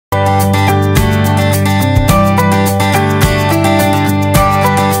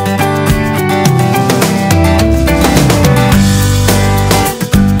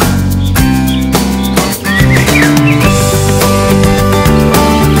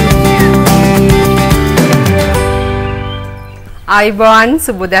ආයිබෝන්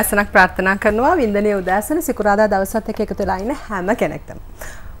සුබ උදෑසනක් ප්‍රාර්ථනා කරනවා වින්දනීය උදෑසන සිකුරාදා දවසත් එක්ක එකතු වෙලා ඉන්න හැම කෙනෙක්ටම.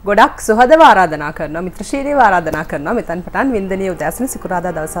 ගොඩක් සුහදව ආරාධනා කරනවා මිත්‍රශීලීව ආරාධනා කරනවා මෙතන පටන් වින්දනීය උදෑසන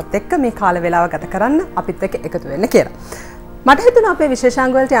සිකුරාදා දවසත් එක්ක මේ කාල වේලාව ගත කරන්න අපිත් එක්ක එකතු වෙන්න කියලා. මට හිතුණා අපේ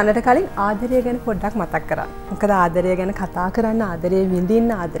විශේෂාංග වලට යන්නට කලින් ආදරය ගැන පොඩ්ඩක් මතක් කරන්න. මොකද ආදරය ගැන කතා කරන්න, ආදරය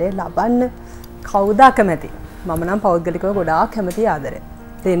විඳින්න, ආදරය ලබන්න කවුද අකමැති? මම නම් පෞද්ගලිකව ගොඩාක් කැමතියි ආදරය.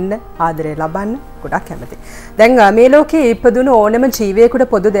 දෙන්න ආදරය ලබන්න ගොඩක් කැමති. දැන් මේ ලෝකේ ඉපදුණු ඕනෑම ජීවියෙකුට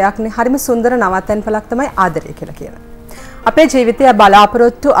පොදු දෙයක් නේ හරිම සුන්දර නවත්තන් පළක් තමයි ආදරය කියලා කියන්නේ. අපේ ජීවිතයේ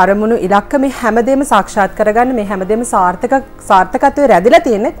බලාපොරොත්තු අරමුණු ඉලක්ක මේ හැමදේම සාක්ෂාත් කරගන්න මේ හැමදේම සාර්ථකත්වයේ රැඳිලා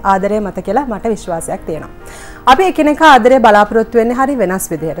තියෙන්නේ ආදරය මත කියලා මට විශ්වාසයක් තියෙනවා. අපි එකිනෙකා ආදරය බලාපොරොත්තු වෙන්නේ හරි වෙනස්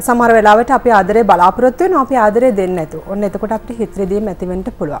විදිහට. සමහර වෙලාවට අපි ආදරය බලාපොරොත්තු වෙනවා අපි ආදරය දෙන්නේ නැතුව. ඔන්න එතකොට අපිට හිත රිදීම ඇති වෙන්න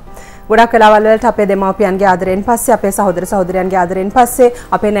පුළුවන්. ගොඩක් වෙලාවල් වලට අපේ දෙමාපියන්ගේ ආදරයෙන් පස්සේ අපේ සහෝදර සහෝදරයන්ගේ ආදරයෙන් පස්සේ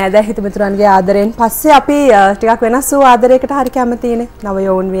අපේ නෑදෑ හිතමිතුරන්ගේ ආදරයෙන් පස්සේ අපි ටිකක් වෙනස් වූ ආදරයකට හරි කැමතිනේ. නව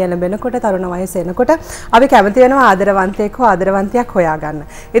යෝන් වියලඹෙනකොට තරුණ වයස එනකොට අපි කැමති වෙනවා ආදරවන්තයෙක් හෝ ආදරවන්තියක් හොයාගන්න.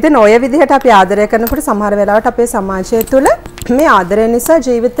 ඉතින් ඔය විදිහට අපි ආදරය කරනකොට සමහර වෙලාවට අපේ සමාජය තුළ මේ ආදරය නිසා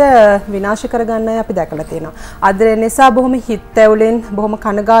ජීවිත විනාශ කරගන්න අය අපි දැකලා තියෙනවා. ආදරය නිසා බොහොම හිත ඇවුලෙන් බොහොම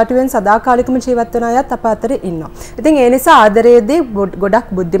කනගාටුවෙන් සදාකාලිකම ජීවත් වෙන අයත් අප අතරේ ඉන්නවා. ඉතින් ඒ නිසා ආදරයේදී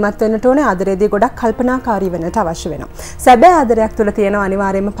ගොඩක් බුද්ධිමත් වෙන්නට ඕනේ. ආදරයේදී ගොඩක් කල්පනාකාරී වෙන්නට අවශ්‍ය වෙනවා. සැබෑ ආදරයක් තුළ තියෙන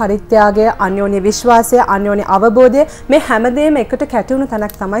අනිවාර්යයෙන්ම පරිත්‍යාගය, අන්‍යෝන්‍ය විශ්වාසය, අන්‍යෝන්‍ය අවබෝධය මේ හැමදේම එකට කැටුණු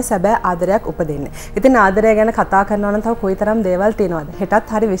තැනක් තමයි සැබෑ ආදරයක් උපදින්නේ. ඉතින් ආදරය ගැන කතා කරනවා නම් තව කොයිතරම් දේවල් තියෙනවද?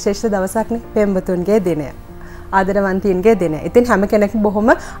 හෙටත් හරි විශේෂ දවසක් නේ පෙම්වතුන්ගේ දිනය. ආදරවන්තයින්ගේ දිනය. ඉතින් හැම කෙනෙක්ම බොහොම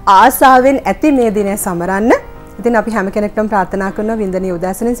ආසාවෙන් ඇති මේ දිනය සමරන්න. ඉතින් අපි හැම කෙනෙක්ටම ප්‍රාර්ථනා කරනවා වින්දනීය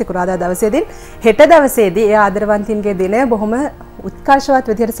උදෑසනින් සිකුරාදා දවසේදී හෙට දවසේදී ඒ ආදරවන්තයින්ගේ දිනය බොහොම උත්කර්ෂවත්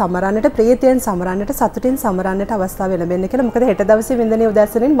විදිහට සමරන්නට, ප්‍රීතියෙන් සමරන්නට, සතුටින් සමරන්නට අවස්ථාව ලැබෙන්න කියලා. මොකද හෙට දවසේ වින්දනීය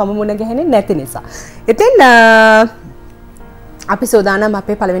උදෑසනින් මම මුණ ගැහෙන්නේ නැති නිසා. ඉතින් අපි සෝදානම්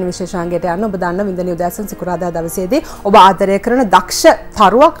අපේ පළවෙනි විශේෂාංගයට යන්න. ඔබ දන්න වින්දනීය උදෑසන සිකුරාදා දවසේදී ඔබ ආදරය කරන දක්ෂ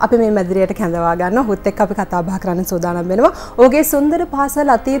තරුවක් අපි මේ මැදිරියට කැඳවා ගන්නවා. ඔහුත් එක්ක අපි කතා බහ කරන්න සෝදානම් වෙනවා. ඔහුගේ සුන්දර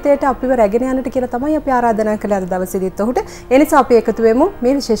පාසල් අතීතයට අපිව රැගෙන යන්නට කියලා තමයි අපි ආරාධනා කළේ අද දවසේදීත් ඔහුට. ඒ නිසා අපි එකතු වෙමු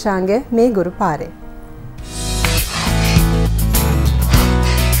මේ විශේෂාංගය මේ ගුරු පාරේ.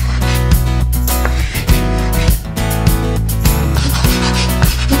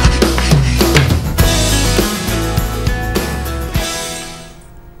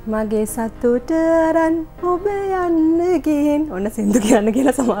 මගේ සතුට අරන් ඔබ යන්න ගිහින් ඔන්න සින්දු කියන්න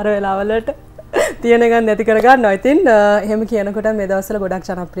කියලා සමහර වෙලාවලට තියෙන ගන්න නැති කර ගන්නවා. ඉතින් එහෙම කියනකොට මේ දවස්වල ගොඩක්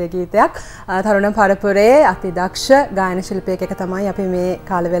ජනප්‍රිය ගීතයක් තරුණ පරපුරේ අතිදක්ෂ ගායන ශිල්පියෙක් එක තමයි අපි මේ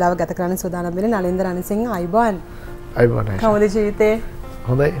කාල වේලාව ගත කරන්න සූදානම් වෙන්නේ. නලින්ද රණසිංහ අයිබෝන්. අයිබෝන්. කොහොමද ජීවිතේ?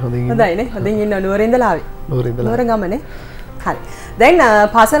 හොඳයි නේ. හොඳින් ඉන්න නුවර ඉඳලා ආවේ. නුවර ගමනේ. හරි. දැන්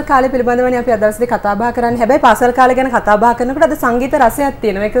පාසල් කාලය පිළිබඳවනේ අපි අද දවසේ කතා බහ කරන්නේ. හැබැයි පාසල් කාලය ගැන කතා බහ කරනකොට අද සංගීත රසයක්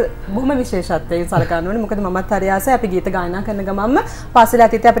තියෙනවා. ඒක බොහොම විශේෂත්වයෙන් සලකන්න ඕනේ. මොකද මමත් හරි ආසයි අපි ගීත ගායනා කරන ගමන්ම පාසල්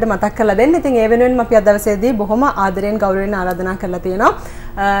අතීතය අපිට මතක් කරලා දෙන්න. ඉතින් ඒ වෙනුවෙන් අපි අද දවසේදී බොහොම ආදරයෙන් ගෞරවයෙන් ආරාධනා කරලා තියෙනවා.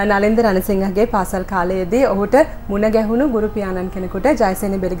 නලින්ද රණසිංහගේ පාසල් කාලයේදී ඔහුට මුණ ගැහුණු ගුරු පියාණන් කෙනෙකුට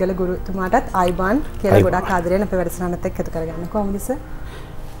ජයසේන බෙලිගල ගුරුතුමාටත් ආයිබාන් කියලා ගොඩක් ආදරයෙන් අපේ වැඩසටහනත් එක්ක එකතු කරගන්න. කොහොමද සර්?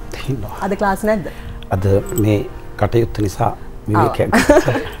 අද ක්ලාස් නැද්ද? අද මේ කටයුත්ත නිසා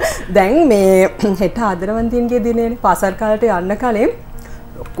දැන් මේ හෙට ආදරවන්තයින්ගේ දිනේනේ පාසල් කාලේට යන්න කලින්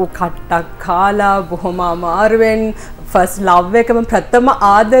ලොකු කට්ටක් කාලා බොහොම අමාරුවෙන් ෆස්ට් ලව් එකම ප්‍රථම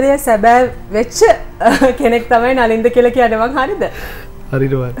ආදරය සැබෑ වෙච්ච කෙනෙක් තමයි නලින්ද කියලා කියන්නේ. මං හරිද?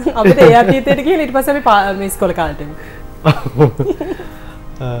 හරිද? අපිට ඒ අතීතයට ගිහින් ඊට පස්සේ අපි මේ ඉස්කෝලේ කාලේට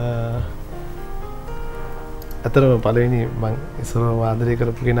අතරම පළවෙනි මං ඉස්සරව ආදරය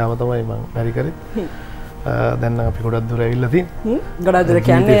කරපු කෙනාම තමයි මං හරි කරේ. දැන් නම් අපි ගොඩක් දුර ඇවිල්ලා තියෙන්නේ. ගොඩක් දුර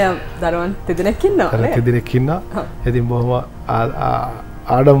කියන්නේ දරුවන් දෙදෙනෙක් ඉන්නවා නේ. දෙදෙනෙක් ඉන්නවා. ඉතින් බොහොම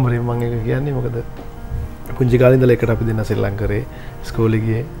ආඩම්බරයෙන් මම ඒක කියන්නේ. මොකද පුංචි කාලේ ඉඳලා එකට අපි දෙන්න ශ්‍රී ලංකාවේ ඉස්කෝලේ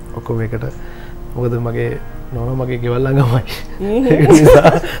ගියේ ඔක්කොම එකට. මොකද මගේ නෝනා මගේ ගෙවල් ළඟමයි. ඒක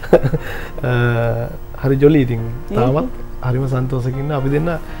නිසා හරි ජොලි ඉතින් තාමත් හරිම සන්තෝෂකින් ඉන්න අපි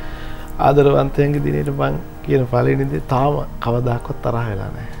දෙන්න ආදරවන්තයන්ගේ දිනේට මං කියන පළවෙනි දේ තාම කවදාකවත් තරහ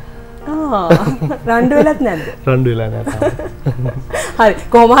වෙලා නැහැ. රණ්ඩු වෙලත් නැද්ද? රණ්ඩු වෙලා නැහැ. හරි.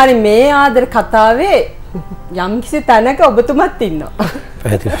 කොහොම හරි මේ ආදර කතාවේ යම්කිසි තැනක ඔබතුමත් ඉන්නවා.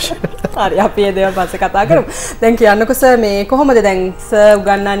 පැහැදිලි වශයෙන්. හරි අපි ඒ දේවල් පස්සේ කතා කරමු. දැන් කියන්නකෝ සර් මේ කොහොමද දැන් සර්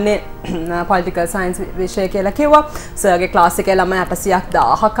උගන්වන්නේ පොලිටිකල් සයන්ස් විෂය කියලා කිව්වා. සර්ගේ ක්ලාස් එකේ ළමයි 800ක්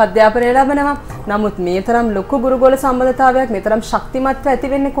 1000ක් අධ්‍යාපනය ලැබෙනවා. නමුත් මේ තරම් ලොකු ගුරුගෝල සම්බන්ධතාවයක් මේ තරම් ශක්තිමත්ව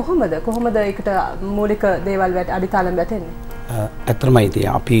ඇති වෙන්නේ කොහොමද? කොහොමද ඒකට මූලික දේවල් අඩිතාලම් වැටෙන්නේ? ඇත්තටමයි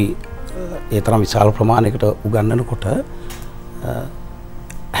ඉතින් අපි ඒ තරම් විශාල ප්‍රමාණයකට උගන්වනකොට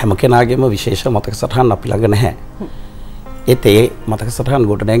හැම කෙනාගේම විශේෂ මතක සටහන් අපි ළඟ නැහැ. ඒත් ඒ මතක සටහන්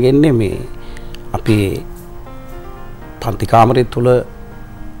ගොඩ නැගෙන්නේ මේ අපි පන්ති කාමරය තුල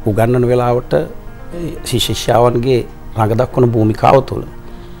උගන්වන වෙලාවට ශිෂ්‍යාවන්ගේ රඟ දක්වන භූමිකාව තුළ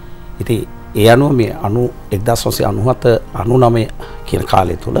ඉතින් ඒ අනුව මේ 1997 99 කියන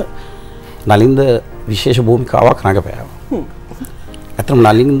කාලය තුළ නලින්ද විශේෂ භූමිකාවක් රඟපෑවා. ඇත්තටම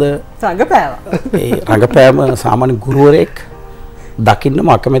නලින්ද රඟපෑවා. ඒ රඟපෑම සාමාන්‍ය ගුරුවරයෙක් දකින්නම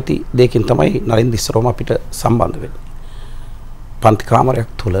අකමැති දෙයකින් තමයි නලින්ද ඉස්සරවම අපිට සම්බන්ධ වෙන්නේ. පන්ති කාමරයක්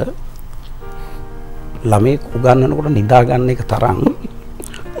තුළ ළමයෙක් උගන්වනකොට නිදා ගන්න එක තරම්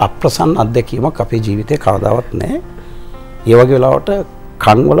අප්‍රසන්න අත්දැකීමක් අපේ ජීවිතේ කවදාවත් නැහැ. ඒ වගේ වෙලාවට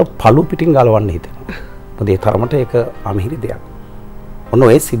කන් වල පළු පිටින් ගලවන්න හිතෙනවා. මොකද ඒ තරමට ඒක අමිහිරි දෙයක්. ඔන්න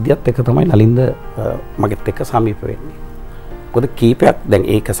ඔය සිද්ධියත් එක තමයි නලින්ද මගෙත් එක්ක සමීප වෙන්නේ. මොකද කීපයක් දැන්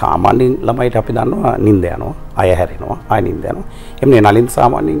ඒක සාමාන්‍යයෙන් ළමයිට අපි දන්නවා නිින්ද යනවා, අය හැරෙනවා, ආය නිින්ද යනවා. එන්නේ නලින්ද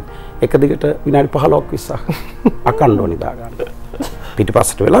සාමාන්‍යයෙන් එක දිගට විනාඩි 15ක් 20ක් අකණ්ඩව නිදා ගන්නවා.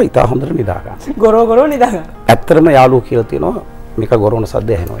 පිටිපස්සට වෙලා ඉතා හොඳට නිදා ගන්නවා. ගොරෝ නිදා ගන්න. ඇත්තටම යාළුවෝ කියලා තියෙනවා මේක ගොරෝන සද්ද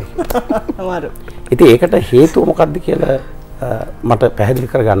ඇහෙනවා කියලා. අමාරු. ඉතින් ඒකට හේතුව මොකක්ද කියලා මට පැහැදිලි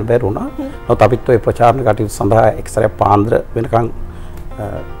කරගන්න බැරි වුණා. නමුත් අපිත් ඔය ප්‍රචාරණ කටයුතු සඳහා එක්සරයක් පාන්දර වෙනකන්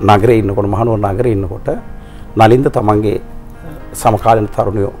නගරේ ඉන්නකොට මහනුවර නගරේ ඉන්නකොට නලින්ද තමන්ගේ සමකාලීන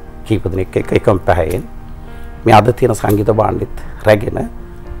තරුණයෝ කීප දෙනෙක් එක්ක එකම පැහැයෙන් මේ අද තියෙන සංගීත භාණ්ඩෙත් රැගෙන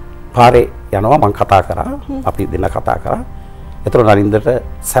පාරේ යනවා මම කතා කරා අපි දෙන්න කතා කරා. ඒතර නලින්දට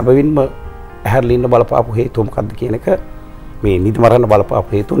සැබවින්ම ඇහැරලා ඉන්න බලපාපු හේතුව මොකක්ද කියන එක මේ නිදි මරන්න බලපාපු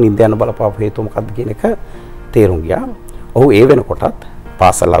හේතුව නිින්ද යන බලපාපු හේතුව මොකක්ද කියන එක තේරුම් ගියා. ඔහු ඒ වෙනකොටත්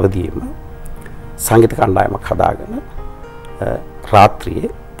පාසල් අවදියේම සංගීත කණ්ඩායමක් හදාගෙන රාත්‍රියේ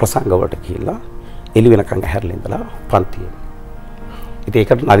ප්‍රසංග වලට ගිහිල්ලා එළි වෙනකන් ඇහැරලා ඉඳලා පන්තියේ. ඉතින්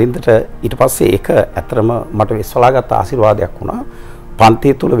ඒකට නලින්දට ඊට පස්සේ ඒක ඇත්තටම මට විශ්වාසගත ආශිර්වාදයක් වුණා.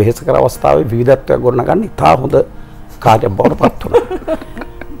 පන්තිය තුල වෙහෙස කර අවස්ථාවේ විවිධත්වයක් ගොඩනගන්න ඉතා හොඳ කාර්යයක් බවට පත් වුණා.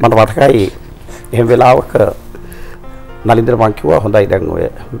 මට මතකයි එහෙම වෙලාවක නලින්දට මං කිව්වා හොඳයි දැන් ඔය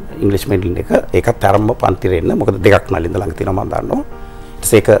ඉංග්‍රීසි මෙඩල් එක ඒකත් ආරම්භ පන්තිරේ එන්න මොකද දෙකක් නලින්ද ළඟ තියෙනවා මම දන්නවා. ඊට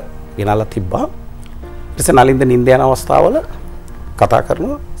පස්සේ ඒක ගෙනල්ලා තිබ්බා. ඊට පස්සේ නලින්ද නිින්ද යන අවස්ථාවල කතා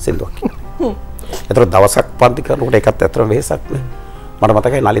කරනවා සින්දුවක් කියනවා. ඒතර දවසක් පන්ති කරනකොට ඒකත් ඇත්තටම වෙහසක් නේ. මට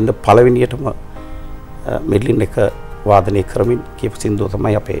මතකයි නලින්ද පළවෙනියටම මෙඩලින් එක වාදනය කරමින් කියපු සින්දුව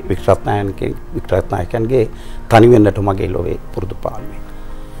තමයි අපේ වික්ටරත්නායකයන්ගේ තනි වෙන්නට මගේ ලොවේ පුරුදු පාළුවේ.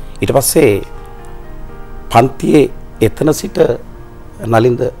 ඊට පස්සේ පන්තියේ එතන සිට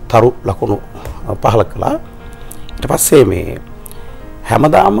නලින්ද තරු ලකුණු පහල කළා. ඊට පස්සේ මේ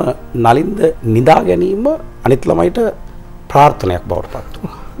හැමදාම නලින්ද නිදා ගැනීම අනිත් ළමයිට ප්‍රාර්ථනාවක් බවට පත්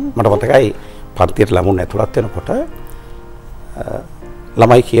වුණා. මට මතකයි පන්තියට ළමුන් ඇතුළත් වෙනකොට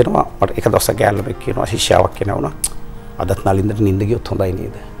ළමයි කියනවා මට එක දවසක් ගෑල්ලෙක් කියනවා ශිෂ්‍යාවක් කෙනා වුණා. අදත් නලින්දට නිින්ද ගියොත් හොඳයි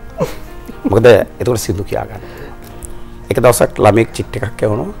නේද? මොකද ඒකට සින්දු කියා ගන්න. එක දවසක් ළමෙක් චිට් එකක්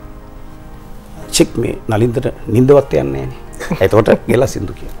ඇහුණා. චික් මේ නලින්දට නිින්දවත් යන්නේ නැහැ නේ. ඒකට ගෙලා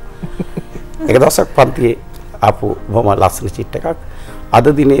සින්දු කියනවා. එක දවසක් පන්තියේ ආපු බොහොම ලස්සන චිට් එකක්. අද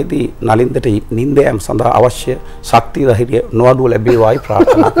දිනේදී නලින්දට නිින්ද යාම සඳහා අවශ්‍ය ශක්තිය ධෛර්යය නොඅඩුව ලැබේවායි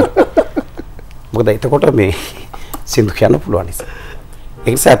ප්‍රාර්ථනා කරනවා. මොකද එතකොට මේ සින්දු කියන්න පුළුවන් නිසා.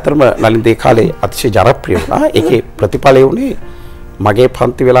 ඒ නිසා ඇත්තටම නලින්ද ඒ කාලේ අතිශය ජනප්‍රිය වුණා. ඒකේ ප්‍රතිඵලය උනේ මගේ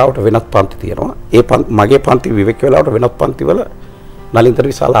පන්ති වෙලාවට වෙනත් පන්ති තියෙනවා. මගේ පන්ති විවේක වෙලාවට වෙනත් පන්ති වල නලින්දට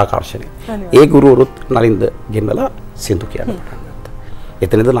විශාල ආකර්ෂණයක්. ඒ ගුරුවරුත් නලින්ද ගෙන්නලා සින්දු කියන්න පටන් ගත්තා.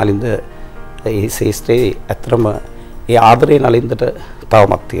 එතනද නලින්ද ඒ ශේෂ්ත්‍රයේ ඇත්තටම ඒ ආදරේ නලින්දට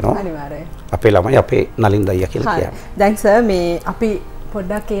තවමත් තියෙනවා. අනිවාර්යයෙන්. අපේ ළමයි අපේ නලින්ද අයියා කියලා කියනවා. දැන් සර් මේ අපි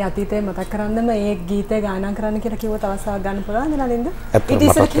පොඩ්ඩක් ඒ අතීතේ මතක් කරන්නම ඒ ගීතය ගායනා කරන්න කියලා කිව්වොත් අවස්ථාවක් ගන්න පුළුවන්ද නලින්ද? ඊට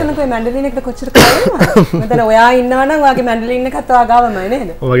ඉස්සර කියනකො මැන්ඩලින් එකට කොච්චර කාලෙද? මතන ඔයා ඉන්නවනම් ඔයාගේ මැන්ඩලින් එකත් ඔයා ගාවමයි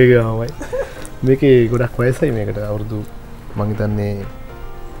නේද? ඔයගේ ගාවමයි. මේකේ ගොඩක් වයසයි මේකට අවුරුදු මං හිතන්නේ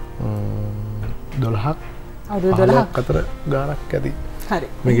 12ක් අවුරුදු 12ක් අතර ගානක් ඇති. හරි.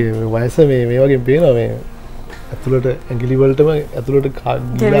 මේකේ වයස මේ වගේ පේනවා මේ ඇතුළට ඇඟිලි වලටම ඇතුළට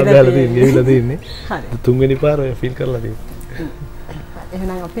ගිලා බැලලා තියෙන්නේ ගෙවිලා තියෙන්නේ. හරි. තුන්වෙනි පාර ඔය ෆීල් කරලා තියෙන්නේ.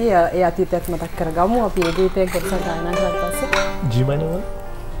 එහෙනම් අපි ඒ අතීතයත් මතක් කරගමු. අපි ඒ ගීතයෙන් කොටසක් ගායනා කරලා පස්සේ G minor වල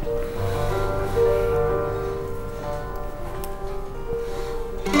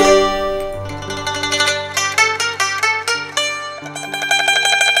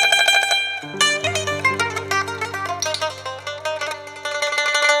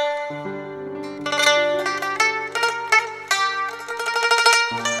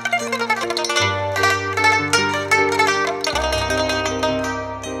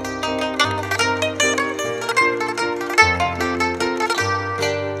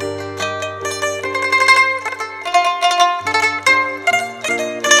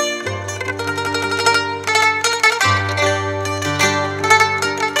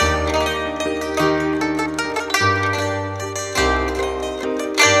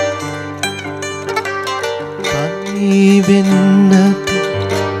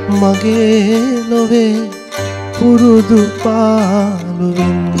මගේ ලොවේ පුරුදු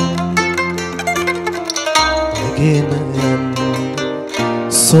පාලුවෙන් ගෙන යන්න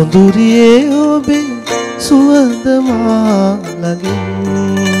සොඳුරියේ ඔබේ සුවඳ මාලගෙන්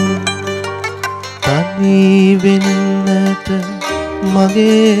තනි වෙන්නට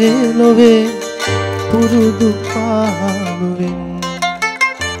මගේ ලොවේ පුරුදු පාලුවෙන්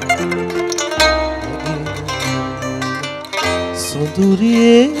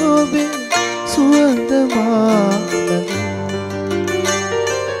සොඳුරියේ ඔබේ සුවඳ මාලගෙන්.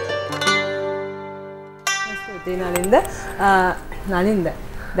 නලින්ද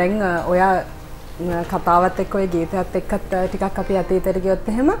දැන් ඔයා කතාවත් එක්ක ඔය ගීතයත් එක්කත් ටිකක් අපි අතීතයට ගියොත්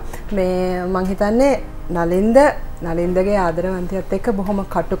එහෙම මේ මං හිතන්නේ නලින්දගේ ආදරවන්තයත් එක්ක බොහොම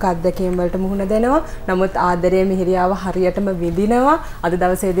කටුක අත්දැකීම් වලට මුහුණ දෙනවා. නමුත් ආදරයේ මිහිරියාව හරියටම විඳිනවා. අද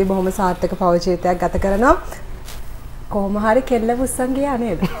දවසේදී බොහොම සාර්ථක පව ජීවිතයක් ගත කරනවා. කොහොම හරි කෙල්ල පුස්සන් ගියා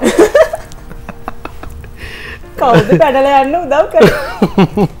නේද? කවුද පැනලා යන්න උදව් කරේ?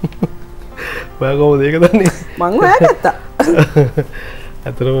 ඔයා කොහොමද ඒක දන්නේ? මං හොයාගත්තා.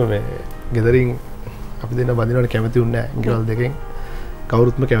 ඇත්තටම මේ ගෙදරින් අපි දෙන්න බඳිනවට කැමති වුණේ නැහැ. ගෙවල් දෙකෙන්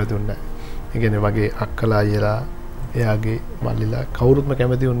කවුරුත්ම කැමති වුණේ නැහැ. ඒ කියන්නේ මගේ අක්කලා අයියලා එයාගේ මල්ලිලා කවුරුත්ම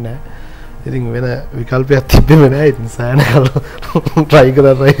කැමති වුණේ නැහැ. ඉතින් වෙන විකල්පයක් තිබෙන්නේ නැහැ. ඉතින් සෑන try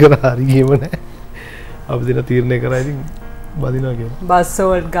කරා හරි ගියම නැහැ. අපි දෙන්න තීරණය කරා ඉතින් බඳිනවා කියලා. බස්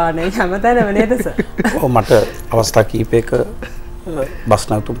වල ගානේ හැමතැනම නේද සර්? ඔව් මට අවස්ථා කීපයක බස්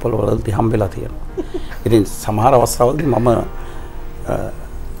නැවතුම් පොළවලදී හම්බෙලා තියෙනවා. ඉතින් සමහර අවස්ථාවලදී මම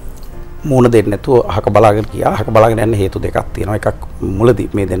මූණ දෙන්නේ නැතුව අහක බලාගෙන ගියා. අහක බලාගෙන යන්න හේතු දෙකක් තියෙනවා. එකක් මුලදී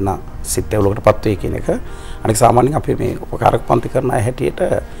මේ දෙන්න සිත් ඇවුලකටපත් වෙයි කියන එක. අනික සාමාන්‍යයෙන් අපි මේ උපකාරක පන්ති කරන අය හැටියට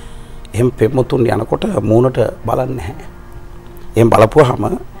එහෙම පෙම්මුතුන් යනකොට මූණට බලන්නේ නැහැ. එහෙම බලපුවාම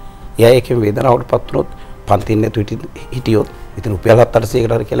එයා ඒකෙන් වේදනාවටපත් වුණොත් පන්තින් නැතු හිටියොත් ඉතින් රුපියල්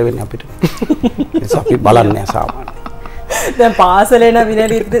 700කට හරි කියලා වෙන්නේ අපිට. ඒ නිසා අපි බලන්නේ නැහැ සාමාන්‍යයෙන්. දැන් පාසලේ නම් විනය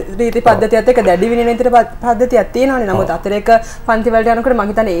රීති පද්ධතියත් එක්ක දැඩි විනය නීති පද්ධතියක් තියෙනවානේ. නමුත් අතරේක පන්ති වලට යනකොට මම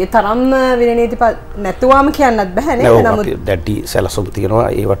හිතන්නේ ඒ තරම්ම විනය නීති නැතුවම කියන්නත් බෑ නේද? නමුත් දැඩි සැලසුම් තියෙනවා.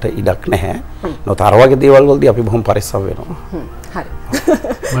 ඒවට ඉඩක් නැහැ. නොත අර වගේ දේවල් වලදී අපි බොහොම පරිස්සම් වෙනවා. හරි.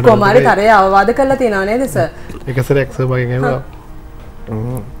 කොමාරි තරය අවවාද කරලා තියෙනවා නේද සර්? එක සැරයක් සර් මගෙන් ඇහුවා.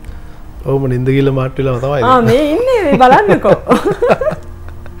 ඔව් මම නින්ද ගිහලා මාට් වෙලාම තමයි. මේ ඉන්නේ මේ බලන්නකෝ.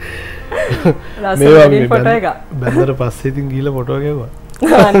 මේ ෆොටෝ එක බැලුවට පස්සේ ඉතින් ගිහලා ෆොටෝ ගැව්වා.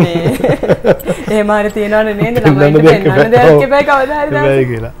 අනේ. එහෙම හරි තියනවනේ නේද ළමයින්ට පෙන්නන්න දෙයක් එපා කවදා හරි දාන්න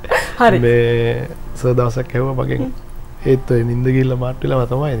කියලා. හරි. මේ සර් දවසක් ඇහුවා මගෙන් ඒත් ඔය නින්ද ගිහලා මාට් වෙලාම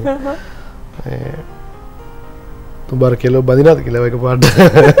තමයි ඉතින්. තුඹාර කෙලෝ බඳිනවද කියලා ඒක පාඩ.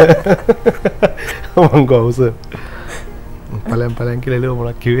 මං ගවුස. පලයන් කියලා එළව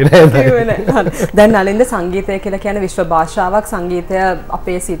මොනක් කිව්වේ නැහැ. දැන් නලින්ද සංගීතය කියලා කියන්නේ විශ්ව භාෂාවක්. සංගීතය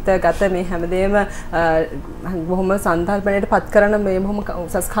අපේ සිත ගත මේ හැමදේම බොහොම සංකල්පණයට පත් කරන මේ බොහොම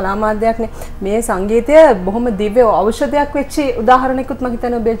උසස් කලා මාධ්‍යයක්නේ. මේ සංගීතය බොහොම දිව්‍ය ඖෂධයක් වෙච්ච උදාහරණයකුත් මම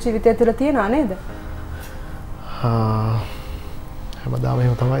හිතන්නේ ඔබේ ජීවිතය තුළ තියෙනවා නේද? හැමදාම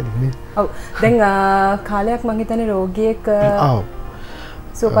එහෙම තමයි ඉන්නේ. ඔව්. දැන් කාලයක් මම හිතන්නේ රෝගියෙක්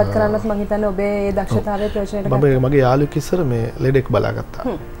සුවපත් කරන්නත් මම හිතන්නේ ඔබේ ඒ දක්ෂතාවයේ ප්‍රයෝජනයට ගන්න. මම මගේ යාළුවෙක් ඉස්සර මේ ලෙඩෙක් බලාගත්තා.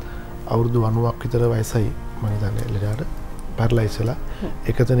 අවුරුදු 90ක් විතර වයසයි මම හිතන්නේ ලෙඩාට පැරලයිස් වෙලා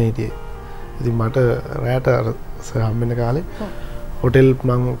එකතන හිටියේ. ඉතින් මට රැයට හම්බෙන්න කාලේ හොටෙල්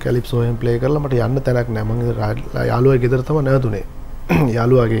මම කැලිප්සෝ එහෙම ප්ලේ කරලා මට යන්න තැනක් නැහැ. මම යාළුවා ගෙදර තමයි නැවතුනේ.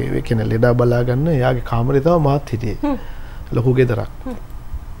 යාළුවාගේ ඒ කියන්නේ ලෙඩා බලා ගන්න එයාගේ කාමරේ තමයි මාත් හිටියේ. ලොකු ගෙදරක්.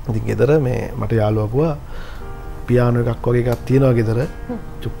 ඉතින් ගෙදර මේ මට යාළුවා කිව්වා පියානෝ එකක් වගේ එකක් තියෙනවා ගෙදර.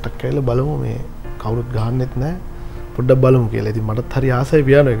 චුට්ටක් ඇවිල්ලා බලමු මේ කවුරුත් ගහන්නෙත් නැහැ. පොඩ්ඩක් බලමු කියලා. ඉතින් මටත් හරි ආසයි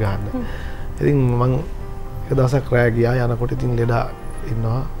පියානෝ එක ගහන්න. ඉතින් මං එක දවසක් රෑ ගියා යනකොට ඉතින් ලෙඩා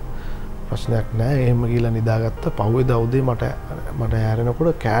ඉන්නවා. ප්‍රශ්නයක් නැහැ. එහෙම ගිහලා නිදාගත්ත. පහුවෙදා උදේ මට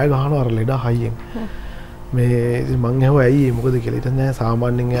ඇරෙනකොට කෑ ගහනවා අර ලෙඩා හයියෙන්. මේ ඉතින් මං ඇහුවා ඇයි මොකද කියලා. ඊට නෑ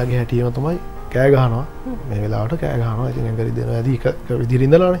සාමාන්‍යයෙන් එයාගේ හැටිම තමයි කෑ ගහනවා. මේ වෙලාවට කෑ ගහනවා. ඉතින් ඇඟරි දෙනවා. ඇදී එක විදිහට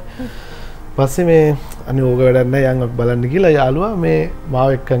ඉඳලානේ. පස්සේ මේ අනේ ඕක වැඩක් නැහැ යන් බලන්න කියලා යාළුවා මේ මාව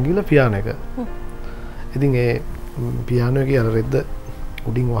එක්කන් ගිහලා පියානෝ එක. ඉතින් ඒ පියානෝ එකේ අර රෙද්ද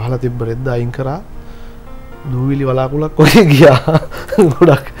උඩින් වහලා තිබ්බ රෙද්ද අයින් කරා දූවිලි වලාකුලක් වගේ ගියා.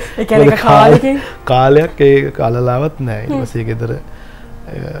 ගොඩක්. ඒ කියන්නේ කාලයක් ඒ කලලාවත් නැහැ. ඊට පස්සේ ගෙදර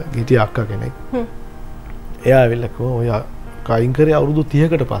ගිටි අක්කා කෙනෙක්. එයා ඇවිල්ලා කිව්වා ඔය කයින් කරේ අවුරුදු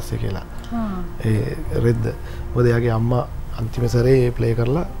 30කට පස්සේ කියලා. ඒ රෙද්ද. මොකද එයාගේ අම්මා අන්තිම සැරේ ප්ලේ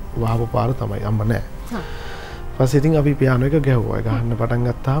කරලා වහපු පාර තමයි අම්ම නැහැ. පස්සේ ඉතින් අපි පියානෝ එක ගැහුවා. ගහන්න පටන්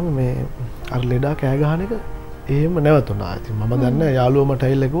ගත්තාම මේ අර ලෙඩා කෑ ගහන එක එහෙම නැවතුණා. ඉතින් මම දන්නේ යාළුවා මට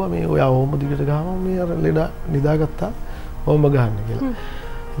ඇවිල්ලා කිව්වා මේ ඔයා ඕම දිගට ගහම මේ අර ලෙඩා නිදාගත්තා. ඕම ගහන්න කියලා.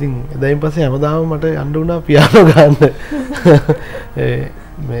 ඉතින් එදායින් පස්සේ හැමදාම මට යන්න වුණා පියානෝ ගන්න.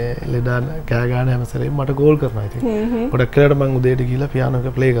 මේ ලෙඩාන කෑ ගන්න හැම සැරේම මට ගෝල් කරනවා ඉතින්. ගොඩක් වෙලාවට මම උදේට ගිහලා පියානෝ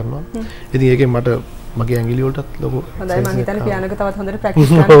එක ප්ලේ කරනවා. ඉතින් ඒකෙන් මට මගේ ඇඟිලි වලටත් ලොකු හොඳයි මම හිතන්නේ පියානෝ එක තවත් හොඳට ප්‍රැක්ටිස්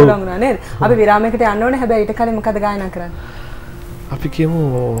කරන්න පුළුවන් වුණා නේද? අපි විරාමයකට යන්න ඕනේ. හැබැයි ඊට කලින් මොකද ගායනා කරන්නේ? අපි කියමු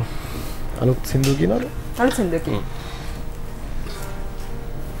අලුත් සින්දු කියනවද? අලුත් සින්දු කියමු.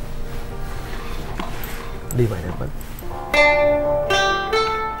 ඩිවයිඩර් බත්.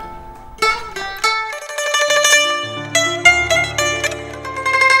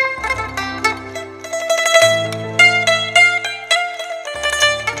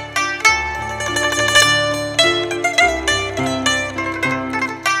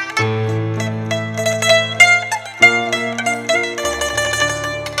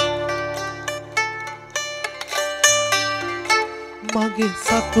 මගේ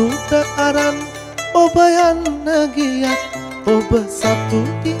සතුට අරන් ඔබ යන්න ගියත් ඔබ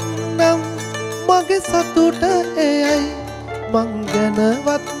සතුටින් නම් මගේ සතුට එයයි මං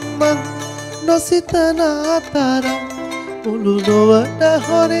ගැනවත් මං නොසිතන තරම් මුළු ලොවට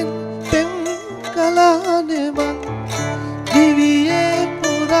හොරෙන් පෙම් කළානේ මං දිවියේ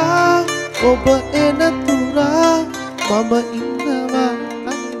පුරා ඔබ එන තුරා මම ඉන්නවා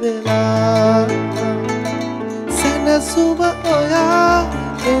අනිවෙලා සුබ ඔයා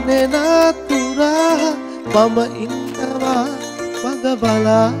එනෙන තුරා මම ඉන්නවා මග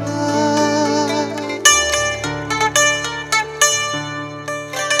බලා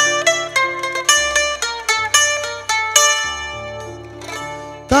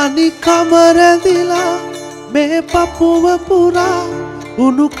තනි කමරැදිලා මේ පපුව පුරා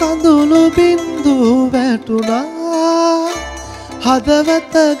උණු කඳුළු බින්දු වැටුණා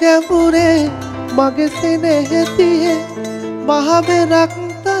හදවත ගැඹුරේ මගේ සෙනෙහතියේ මහබෙරක්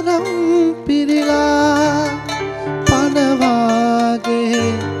තරම් පිරිලා පනවාගේ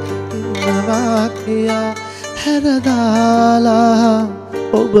ඉන්නවා කියා හැරදාලා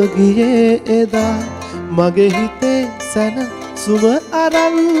ඔබ ගියේ එදා මගේ හිතේ සැන සුව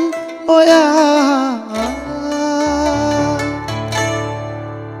අරන් ඔයා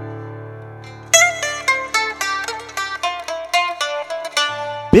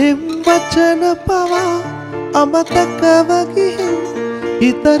බෙම් වචන පවා අමතකව ගිහින්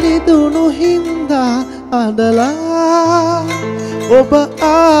හිතරිදුණු හින්දා අඬලා ඔබ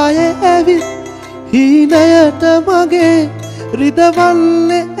ආයේ ඇවිත් හීනයට මගේ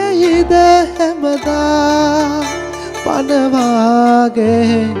රිදවන්නේ ඇයිද හැමදා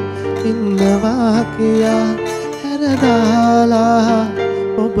පනවාගේ ඉන්නවා කියා හැරදාලා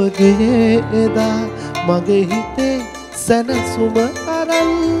ඔබ ගියේ එදා මගේ හිතේ සැනසුම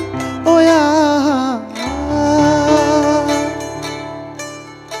අරන් ඔයා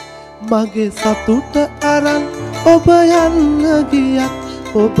මගේ සතුට අරන් ඔබ යන්න ගියත්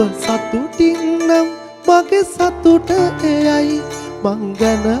ඔබ සතුටින් නම් මගේ සතුට එයයි මං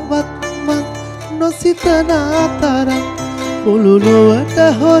ගැනවත් මං නොසිතන තරම් මුළු ලොවට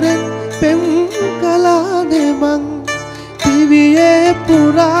හොරෙන් පෙම් කළානේ මං දිවියේ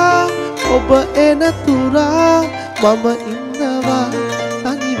පුරා ඔබ එන තුරා මම ඉන්නවා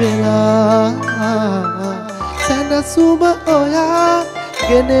තනි වෙලා සැනසුම ඔයා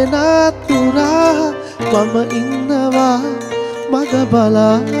ගෙනෙන තුරා මම ඉන්නවා මග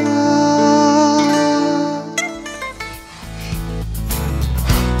බලා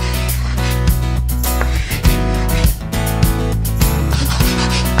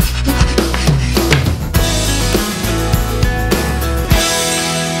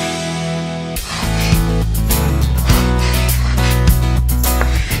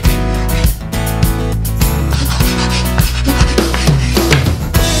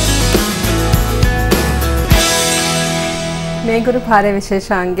මේගුරු පාරේ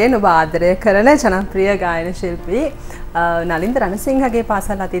විශේෂාංගයෙන් ඔබ ආදරය කරන ජනප්‍රිය ගායන ශිල්පී නලින්ද රණසිංහගේ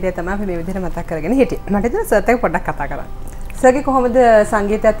පාසල් අතීතය තමයි අපි මේ විදිහට මතක් කරගෙන හිටියේ. මට ඉතින් සර්ත් එක්ක පොඩ්ඩක් කතා කරන්න. සර්ගේ කොහොමද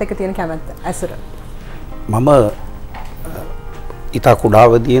සංගීතයත් එක්ක තියෙන කැමැත්ත ඇසුර? මම ඊට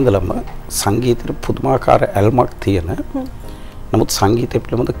කුඩාවදී ඉඳලම සංගීතෙට පුදුමාකාර ඇල්මක් තියෙන. නමුත් සංගීතය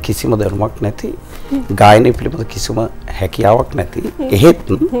පිළිබඳ කිසිම දැනුමක් නැති, ගායනය පිළිබඳ කිසිම හැකියාවක් නැති. එහෙත්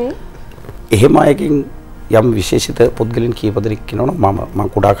එහෙම අයකින් යම් විශේෂිත පුද්ගලයන් කීප දෙනෙක් ඉන්නවනේ මම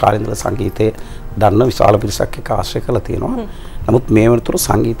කුඩා කාලේ ඉඳලා සංගීතයේ දන්න විශාල පිරිසක් එක්ක ආශ්‍රය කරලා තියෙනවා. නමුත් මේ වෙනතුරු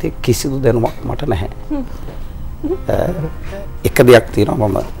සංගීතයේ කිසිදු දැනුමක් මට නැහැ. එක දෙයක් තියෙනවා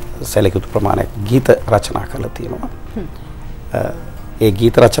මම සැලකිය යුතු ප්‍රමාණයක් ගීත රචනා කරලා තියෙනවා. ඒ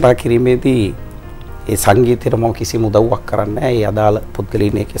ගීත රචනා කිරීමේදී ඒ සංගීතයට මම කිසිම උදව්වක් කරන්නේ නැහැ. ඒ අදාළ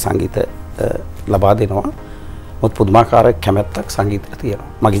පුද්ගලයන් ඒකේ සංගීත ලබා දෙනවා. මොකද පුදුමාකාර කැමැත්තක් සංගීතයට තියෙනවා.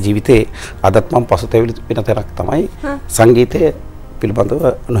 මගේ ජීවිතේ අදත් මම පසුතැවිලි වෙන තරක් තමයි සංගීතය පිළිබඳව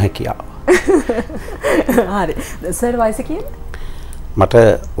නොහැකියාව. හරි. සර් වයස කීයද? මට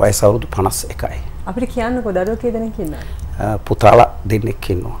වයස අවුරුදු 51යි. අපිට කියන්නකෝ දරුවෝ කී දෙනෙක් ඉන්නවද? පුතාලා දෙන්නෙක්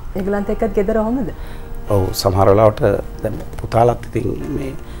ඉන්නවා. ඒගොල්ලන්ත් එක්කත් ගෙදර කොහමද? ඔව් සමහර වෙලාවට දැන් පුතාලාත් ඉතින්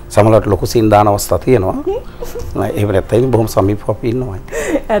මේ සමහරවිට ලොකු සින්දාන අවස්ථා තියෙනවා. ඒව නැත්නම් බොහොම සමීපව අපි ඉන්නවා.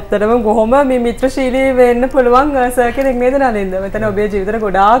 ඇත්තටම කොහොම මේ මිත්‍රශීලී වෙන්න පුළුවන් සර් කෙනෙක් නේද නලින්ද? මෙතන ඔබේ ජීවිතේ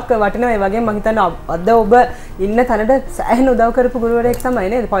ගොඩාක් වටිනවා. ඒ වගේම මම හිතන්නේ අද ඔබ ඉන්න තැනට සෑහෙන උදව් කරපු ගුරුවරයෙක් තමයි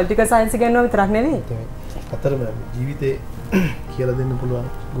නේද? පොලිටිකල් සයන්ස් ඉගෙනනවා විතරක් නෙවෙයි. අතරම ජීවිතේ කියලා දෙන්න පුළුවන්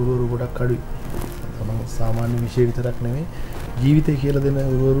ගුරුවරු ගොඩක් අඩුයි. තමන් සාමාන්‍ය විෂය විතරක් නෙවෙයි ජීවිතේ කියලා දෙන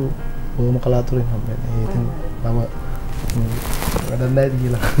ගුරුවරු බොහොම කලාතුරකින් හම්බෙන්නේ. ඒ ඉතින් මම වැඩක් නැහැ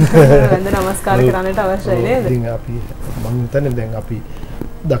කියලා. වන්ද නමස්කාර කරන්නට අවශ්‍යයි නේද? ඉතින් අපි මම හිතන්නේ දැන් අපි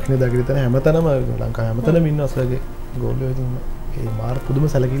දක්ෂිණ තැන හැමතැනම ලංකාවේ හැමතැනම ඉන්නවා සර්ගේ ගෝලියෝ. ඉතින් ඒ මාර පුදුම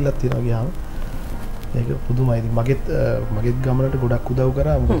සැලකිල්ලක් තියෙනවා ගියාම. ඒක පුදුමයි. ඉතින් මගෙත් ගමනට ගොඩක් උදව්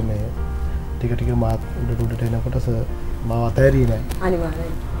කරා. මොකද මේ ටික මාත් උඩට එනකොට මාව අතෑරියේ නැහැ.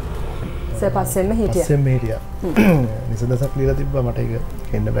 අනිවාර්යයෙන්. සර් පස්සෙන්ම හිටියා. පස්සෙන්ම හිටියා. නිසඳසක් ලියලා තිබ්බා මට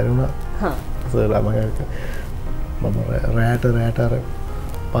ඒක එන්න බැරි වුණා. හා. සර් මම රෑට අර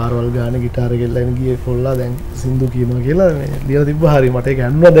පාරවල් ගාන ගිටාර ගෙල්ලගෙන ගියේ කොල්ලා දැන් සින්දු කියනවා කියලා මේ ලියලා තිබ්බා. හරි මට ඒක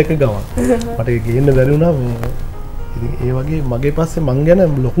ඇන්නුවා දැක ගමන්. මට ඒක ගේන්න බැරි වුණා. මේ ඉතින් ඒ වගේ මගේ පස්සේ මං ගැන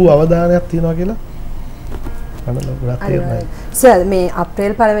ලොකු අවධානයක් තියනවා කියලා සර් මේ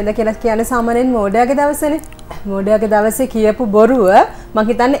අප්‍රේල් 1 වෙනිදා කියලා කියන්නේ සාමාන්‍යයෙන් මෝඩයාගේ දවසනේ. මෝඩයාගේ දවසේ කියපු බොරුව මම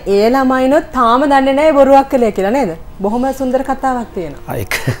හිතන්නේ ඒ ළමයිනොත් තාම දන්නේ නැහැ බොරුවක් කළේ කියලා නේද? බොහොම සුන්දර කතාවක් තියෙනවා.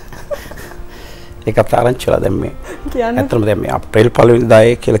 ඒක ආරංචිලා දැන් මේ ඇත්තටම දැන් මේ අප්‍රේල් 1 වෙනිදා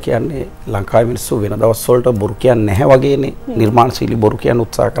කියලා කියන්නේ ලංකාවේ මිනිස්සු වෙන දවස් වලට බොරු කියන්නේ නැහැ වගේනේ. නිර්මාණශීලී බොරු කියන්න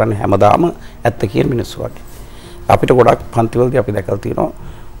උත්සාහ කරන්නේ හැමදාම ඇත්ත කියන මිනිස්සු වගේ. අපිට ගොඩක් පන්තිවලදී අපි දැකලා තියෙනවා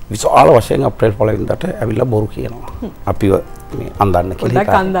විශාල වශයෙන් අප්‍රේල් 1 වෙනිදාට ඇවිල්ලා බොරු කියනවා. අපිව මේ අඳන්න කියලා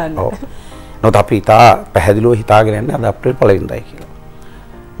හිතනවා. ඔව්. නොත් අපි තා පැහැදිලිව හිතාගෙන යන්නේ අද අප්‍රේල් 1 වෙනිදායි කියලා.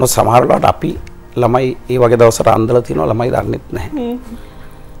 නොත් සමහර වෙලාවට අපි ළමයි ඒ වගේ දවසට අඳලා තිනවා ළමයි දන්නෙත් නැහැ.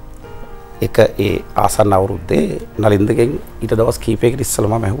 එක ඒ ආසන්න අවුරුද්දේ නලින්දගෙන් ඊට දවස් කීපයකට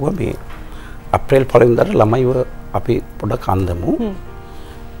ඉස්සෙල්ලා මම ඇහුවා මේ අප්‍රේල් 1 වෙනිදාට ළමයිව අපි පොඩක් අඳමු.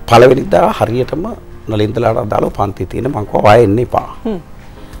 පළවෙනිදා හරියටම නලින්දලාට අදාළව පන්ති තියෙන මං කව ආයෙ එන්න එපා.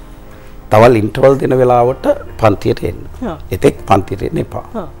 තවල් ඉන්ටර්වල් දෙන වෙලාවට පන්තියට එන්න. එතෙක් පන්තියට එන්න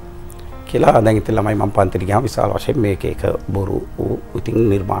එපා. කියලා දැන් ඉතින් ළමයි මම පන්තියට ගියාම විශාල වශයෙන් මේක එක බොරු ඉතින්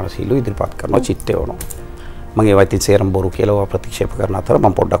නිර්මාණශීලීව ඉදිරිපත් කරනවා චිත්තය වුණා. මම ඒවා ඉතින් සේරම බොරු කියලා ප්‍රතික්ෂේප කරන අතර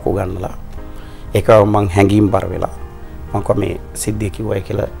මම පොඩ්ඩක් උගන්වලා ඒක මම හැංගීම් බර වෙලා මම කො මේ සිද්ධිය කිව්වයි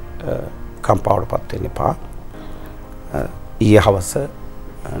කියලා කම්පාවටපත් වෙන්න එපා. ඊයේ හවස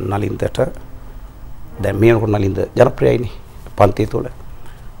නලින්දට දැන් මේනකොට නලින්ද ජනප්‍රියයිනේ පන්තිය තුල.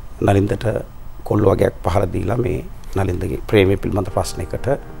 නලින්දට කොල්ල වගේක් පහර දීලා මේ නලින්දගේ ප්‍රේමය පිළිබඳ ප්‍රශ්නයකට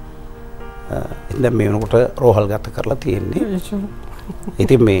ඉතින් දැන් මේ වෙනකොට රෝහල් ගත කරලා තියෙන්නේ.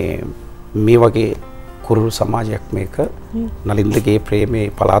 ඉතින් මේ වගේ කුරුළු සමාජයක් මේක නලින්දගේ ප්‍රේමේ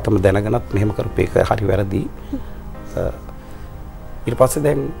පලාතම දැනගෙනත් මෙහෙම කරපු එක හරි වැරදි. ඊට පස්සේ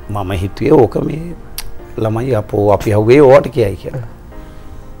දැන් මම හිතුවේ ඕක මේ ළමයි අපෝ අපි හවුවේ ඕවට කියයි කියලා.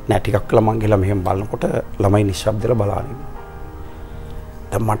 නෑ ටිකක් ළමන් ගිහලා මෙහෙම බලනකොට ළමයි නිශ්ශබ්දව බලාගෙන ඉන්නවා.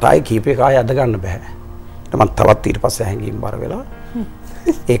 දැන් මට ආයේ කීපේ කාය අද ගන්න බෑ. මම තවත් ඊට පස්සේ හැංගීම් බර වෙලා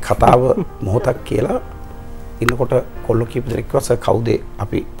ඒ කතාව මොහොතක් කියලා ඉන්නකොට කොල්ල කීප දෙනෙක් කිව්වා කවුද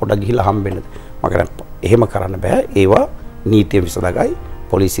අපි පොඩක් ගිහිල්ලා හම්බෙන්නද? මම කියන්නේ එහෙම කරන්න බෑ. ඒවා නීතිය විසඳගයි.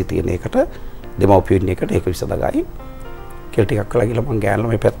 පොලිසිය තියෙන එකට දෙමව්පියන් එකට ඒක විසඳගයි. කියලා ටිකක් කළා ගිහලා මම ගෑන්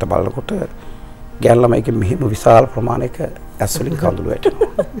ළමයි පැත්ත බලනකොට ගෑන් ළමයිගේ මෙහෙම විශාල ප්‍රමාණයක ඇස් වලින් කඳුළු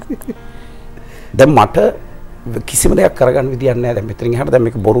වැටෙනවා. දැන් මට කිසිම දෙයක් කරගන්න විදියක් නැහැ. දැන් මෙතනින් එහාට දැන්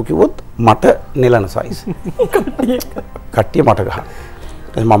මේක බොරු කිව්වොත් මට නෙලන සයිස්. කට්ටිය මට ගහන.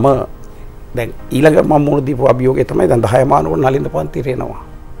 මම දැන් ඊළඟ මම මුණ දීපු අභියෝගය තමයි දැන් 10 මානවකට නලින්ද පන්තියට එනවා.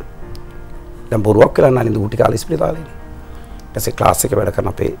 දැන් බොරුවක් කියලා නලින්ද ගුටි කාලේ ඉස්පිරිතාලේනේ. ඊටසේ ක්ලාස් එකේ වැඩ කරන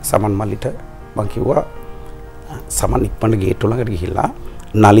අපේ සමන් මල්ලිට මම කිව්වා සමන් ඉක්මනට ගේට් ළඟට ගිහිල්ලා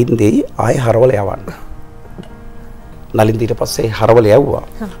නලින්දේ ආයෙ හරවල යවන්න. නලින්ද ඊට පස්සේ හරවල යවුවා.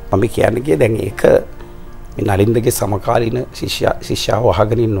 මම කියන්නේ කියේ දැන් ඒක මේ නලින්දගේ සමකාලීන ශිෂ්‍යාව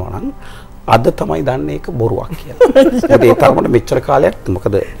අහගෙන ඉන්නවා නම් අද තමයි දන්නේ ඒක බොරුවක් කියලා. මොකද ඒ තරමට මෙච්චර කාලයක්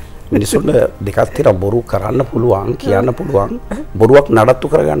මොකද මිනිසුන්ට දෙකක් තියලා බොරු කරන්න පුළුවන් කියන්න පුළුවන් බොරුවක් නඩත්තු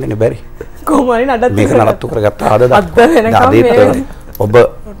කරගන්න බැරි. කොහොමයි නඩත්තු මේක නඩත්තු කරගත්ත ආද ඔබ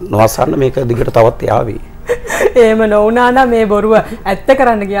නොවසන්න මේක දිගට තවත් යාවි. එහෙම නොවුනා නම් මේ බොරුව ඇත්ත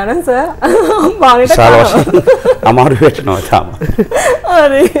කරන්න ගියා නම් සර් බාගෙට අමාරු වෙටනවා තාම.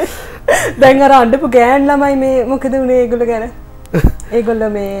 හරි. දැන් අර අඬපු ගෑන් ළමයි මේ මොකද උනේ ඒගොල්ලෝ ගැන? ඒගොල්ලෝ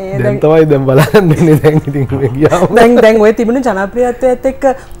මේ දැන් තමයි දැන් බලන්නේ දැන් ඉතින් ගියාම දැන් ඔය තිබුණු ජනප්‍රියත්වයත් එක්ක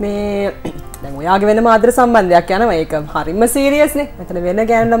මේ දැන් ඔයාගේ වෙනම ආදර සම්බන්ධයක් යනවා ඒක හරිම සීරියස් නේ මෙතන වෙන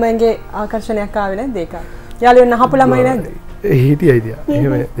ගෑනු ළමයින්ගේ ආකර්ෂණයක් ආවේ නැද්ද ඒක යාළුවෝ නහපු ළමයි නැද්ද හිටියා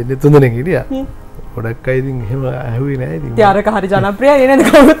එහෙම දෙන්නේ තුන් දෙනෙක් හිටියා ගොඩක් අය ඉතින් එහෙම ඇහුවේ නෑ ඉතින් ත්‍යාරක හරි ජනප්‍රියයි නේද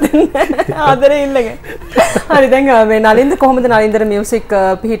කවුරුත් ආදරේ ඉල්ලගෙන හරි දැන් මේ නලින්ද කොහොමද නලින්දර මියුසික්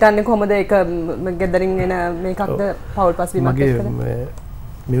පිහිටන්නේ කොහොමද ඒක ගෙදරින් එන මේකක්ද පවුල් පස්වීමක් එක්කද මගේ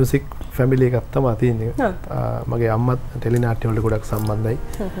මියුසික් ෆැමිලි එකක් තමයි තියෙන්නේ මගේ අම්මත් ටෙලිනාට්‍ය වලට ගොඩක් සම්බන්ධයි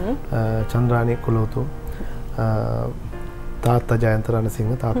චන්ද්‍රානි කුලෝතු තාත්තා ජයන්ත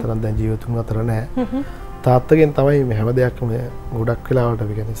රණසිංහ තාත්තා නම් දැන් ජීවිතුන් අතර නැහැ තාත්තගෙන් තමයි මේ හැම දෙයක්ම ගොඩක් වෙලාවට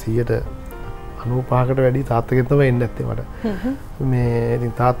අපි කියන්නේ 95කට වැඩි තාත්තගෙන් තමයි එන්නේ නැත්තේ මට මේ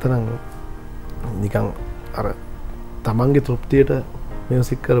ඉතින් තාත්තා නම් නිකන් අර තමන්ගේ තෘප්තියට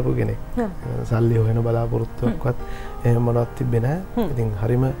මියුසික් කරපු කෙනෙක් සල්ලි හොයන බලාපොරොත්තුවක්වත් එහෙම මොනවත් තිබ්බේ නැහැ ඉතින්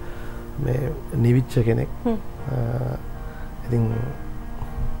හරිම මේ නිවිච්ච කෙනෙක් ඉතින්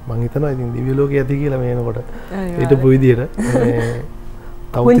මං හිතනවා ඉතින් දිව්‍ය ලෝකේ ඇති කියලා මේ එනකොට හිටපු විදියට මේ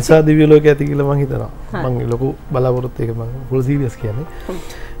තවතිසා දිව්‍ය ලෝකේ ඇති කියලා මං හිතනවා මං ලොකු බලාපොරොත්තු එක මං ෆුල් සීරියස් කියන්නේ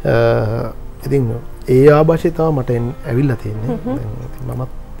ඉතින් ඒ ආభాෂය තමයි මට ඇවිල්ලා තියෙන්නේ දැන් මමත්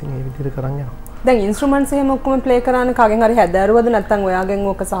ඉතින් ඒ විදිහට කරන් යනවා දැන් ඉන්ස්ට්‍රුමන්ට්ස් එහෙම ඔක්කොම ප්ලේ කරාන කාගෙන් හරි හැදෑරුවද නැත්නම් ඔයාගෙන්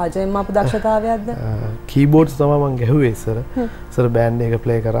ඕක සහජයෙන්ම අප දක්ෂතාවයක්ද කීබෝඩ්ස් තමයි මම ගැහුවේ ඉස්සර බෑන්ඩ් එක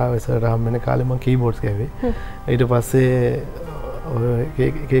ප්ලේ කරා ඉස්සරට හම් වෙන කාලේ මම කීබෝඩ්ස් ගැහුවේ ඊට පස්සේ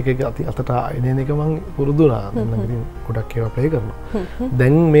එක අතට එන එක මම පුරුදු වුණා මම ඉතින් ගොඩක් ඒවා ප්ලේ කරනවා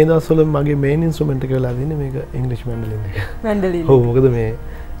දැන් මේ දවස්වල මගේ මේන් ඉන්ස්ට්‍රුමන්ට් එක වෙලා තියෙන්නේ මේක ඉංග්‍රීසි මැන්ඩලින් එක මැන්ඩලින් ඔව් මොකද මේ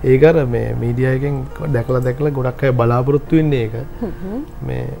ඒක අර මේ මීඩියා එකෙන් දැකලා ගොඩක් අය බලාපොරොත්තු වෙන්නේ ඒක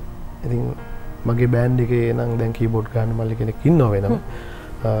මේ ඉතින් මගේ බෑන්ඩ් එකේ නම් දැන් කීබෝඩ් ගන්න මල්ලි කෙනෙක් ඉන්නවා වෙනම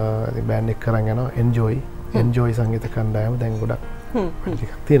ඉතින් බෑන්ඩ් එක කරන් යනවා එන්ජොයි සංගීත කණ්ඩායම දැන් ගොඩක්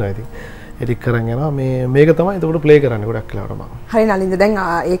ටිකක් තියෙනවා ඉතින් ඒක කරන් යනවා මේක තමයි එතකොට ප්ලේ කරන්නේ ගොඩක් වෙලාවට මම හරි නලින්ද දැන්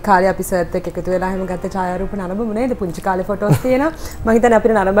ඒ කාලේ අපි සර්ත් එක්ක එකතු වෙලා එහෙම ගත්ත ඡායාරූප නරඹමු නේද පුංචි කාලේ ෆොටෝස් තියෙනවා මම හිතන්නේ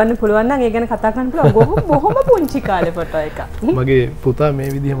අපිට නරඹන්න පුළුවන් නම් ඒ ගැන කතා කරන්න පුළුවන් බොහොම පුංචි කාලේ ෆොටෝ එකක් මගේ පුතා මේ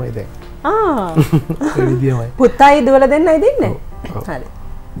විදිහමයි දැන් මේ විදිහමයි පුතායි දුවලා දෙන්නයි දෙන්නේ හරි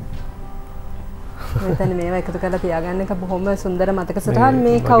මෙතන මේවා එකතු කරලා තියාගන්න එක බොහොම සුන්දර මතක සටහන්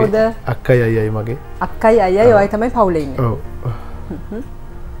මේ කවුද අක්කයි අයියයි මගේ අක්කයි අයියයි ඔයයි තමයි පවුලේ ඉන්නේ ඔව්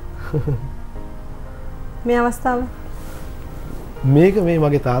මේ අවස්ථාව මේක මේ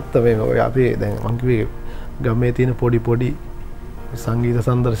මගේ තාත්තා මේ ඔය අපි දැන් මං කිව්වේ ගමේ තියෙන පොඩි සංගීත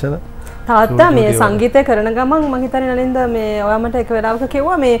සංදර්ශන තාත්තා මේ සංගීතය කරන ගමන් මං හිතන්නේ නලින්ද මේ ඔයා මට එක වෙලාවක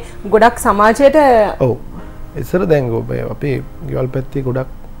කිව්වා මේ ගොඩක් සමාජයට ඔව් ඉස්සර දැන් අපි ගෙවල් පැත්තේ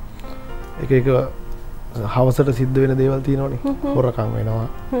ගොඩක් එක හවසට සිද්ධ වෙන දේවල් තියෙනවනේ හොරකම් වෙනවා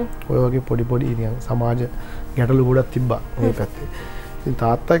ඔය වගේ පොඩි නිකන් සමාජ ගැටලු ගොඩක් තිබ්බා මේ පැත්තේ ඉතින්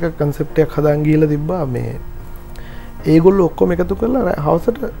තාත්තා එක කන්සෙප්ට් එකක් හදාන් ගිහලා තිබ්බා මේ ඒගොල්ලෝ ඔක්කොම එකතු කරලා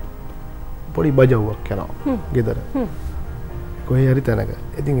හවසට පොඩි බජව්වක් යනවා ගෙදර කොහේ හරි තැනක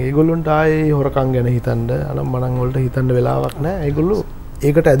ඉතින් ඒගොල්ලොන්ට ආයේ හොරකම් ගැන හිතන්න අනම්මනම් වලට හිතන්න වෙලාවක් නැහැ ඒගොල්ලෝ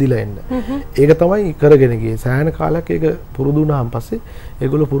ඒකට ඇදිලා එන්න ඒක තමයි කරගෙන ගියේ සෑහෙන කාලයක් ඒක පුරුදු වුණාන් පස්සේ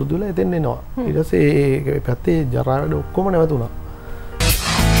ඒගොල්ලෝ පුරුදු වෙලා එතෙන් එනවා ඊට පස්සේ ඒ පැත්තේ ජරා වැඩ ඔක්කොම නැවතුණා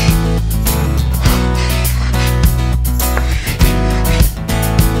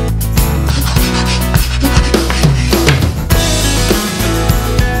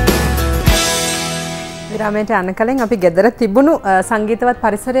විරාමයට යන්න කලින් අපි ගෙදර තිබුණු සංගීතවත්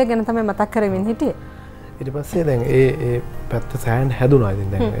පරිසරය ගැන තමයි මතක් කරමින් හිටියේ ඊට පස්සේ දැන් ඒ පැත්ත සෑහෙන හැදුනා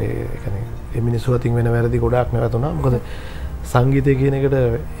ඉතින් දැන් ඒ කියන්නේ මේ මිනිස්සු අතින් වෙන වැරදි ගොඩාක් නැවතුණා මොකද සංගීතය කියන එකට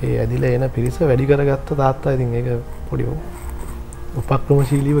ඒ ඇදිලා එන පිරිස වැඩි කරගත්ත තාත්තා ඉතින් ඒක පොඩි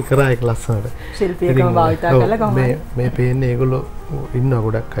උපක්‍රමශීලීව කරා ඒක ලස්සනට ශිල්පීකම භාවිතා කළා කොහොමද මේ පේන්නේ ඒගොල්ලෝ ඉන්නවා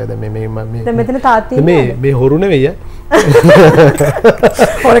ගොඩක් අය දැන් මේ දැන් මෙතන තාත්තා මේ හොරු නෙවෙයි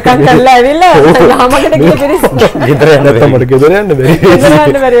හොරකම් කරලා ඇවිල්ලා යාමකට ගිය පිරිස ගෙදර යන්න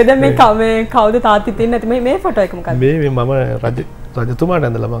බැරි දැන් මේ කවුද තාත්ති තින්නේ නැති මේ ෆොටෝ එක මොකක්ද මේ මම රජතුමාට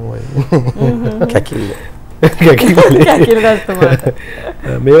ඇඳලා මං ඔය කැකිල්ල රජතුමාට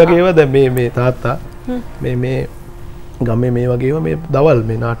මේ වගේ ඒවා දැන් මේ තාත්තා මේ ගමේ මේ වගේම මේ දවල්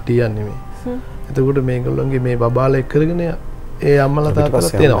මේ නාට්‍ය යන්නේ මේ එතකොට මේගොල්ලන්ගේ මේ බබාලා එක්ක කරගෙන ඒ අම්මලා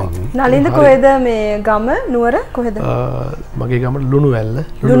තාත්තලාත් එනවා නලින්ද කොහෙද මේ ගම නුවර කොහෙද මගේ ගම ලුණුවැල්ල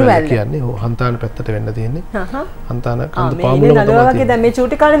කියන්නේ ඔව් හන්තාන පැත්තට වෙන්න තියෙන්නේ හන්තාන කන්ද පාමුල මේ නළුවා වගේ දැන් මේ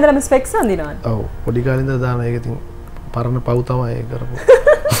චූටි කාලේ ඉඳලා මේ ස්පෙක්ස් අඳිනවනේ ඔව් පොඩි කාලේ ඉඳලා දාන ඒක ඉතින් පරණ පව් තමයි ඒක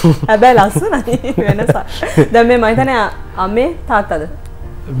කරපුවා හැබැයි ලස්සනයි වෙනස දැන් මේ මම හිතන්නේ අම්මේ තාත්තද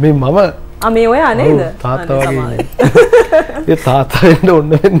මේ මම මේ ඔයා නේද තාත්තා වගේ ඒ තාත්තා වෙන්න ඕන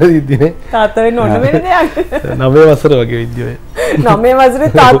වෙන්න ඉදිනේ තාත්තා වෙන්න ඕන වෙන දෙයක් 9 වසර වගේ විදිය 9 වසරේ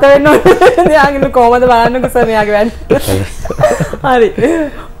තාත්තා වෙන්න ඕනේ. යාගෙන කොහමද බලන්නකෝ සර් මෙයාගේ වැඩ. හරි.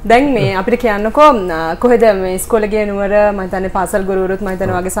 දැන් මේ අපිට කියන්නකෝ කොහෙද මේ ඉස්කෝලේ ගිය නුවර මම හිතන්නේ පාසල් ගුරුවරුත් මම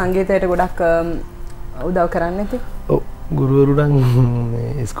හිතන්නේ වගේ සංගීතයට ගොඩක් උදව් කරන්නේ නැති. ඔව් ගුරුවරු නම්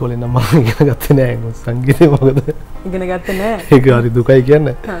මේ ඉස්කෝලේ නම් මම ඉගෙන ගත්තේ නෑ සංගීතය මොකද? ඉගෙන ගත්තේ නෑ. ඒක හරි දුකයි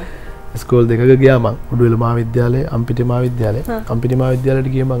කියන්නේ. ස්කෝල් දෙකක ගියා මං උඩුවෙල මහාවිද්‍යාලයේ අම්පිටි මහාවිද්‍යාලයේ අම්පිටි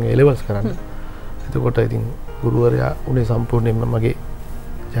මහාවිද්‍යාලයට ගියේ මං A levels කරන්න. එතකොට ඉතින් ගුරුවරයා උනේ සම්පූර්ණයෙන්ම මගේ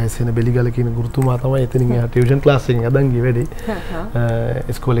ජයසේන බෙලිගල කියන ගුරුතුමා තමයි එතනින් එහා ටියුෂන් ක්ලාස් එකෙන් අදන් ගියේ වැඩි.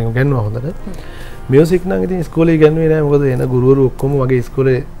 ඉස්කෝලේ ඉගෙනුවා හොඳට. මියුසික් නම් ඉතින් ඉස්කෝලේ ඉගෙනුවේ නෑ මොකද එන ගුරුවරු ඔක්කොම වගේ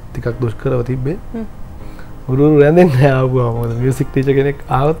ඉස්කෝලේ ටිකක් දුෂ්කරව තිබ්බේ. ගුරුවරු රැඳෙන්නේ නෑ ආවම මොකද මියුසික් ටීචර් කෙනෙක්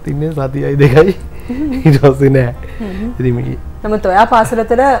ආවත් ඉන්නේ සතියයි දෙකයි. ඊට පස්සේ නෑ. ඉතින් මේ නමුත් ඔයා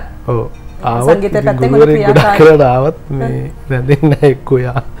පාසලතර ඔව් සංගීත පැත්තෙන් මොකද ක්‍රියාකාරී ආවත් මේ රැඳෙන්නේ නැහැ එක්කෝ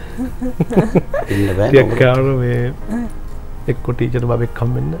යා ඉන්න බෑ ටිකක් කාරෝ මේ එක්කෝ ටීචර් බබෙක්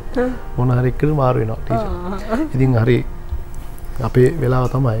හම්බෙන්න මොන හරි එක්කද මාරු වෙනවා ටීචර්. ඉතින් හරි අපේ වෙලාව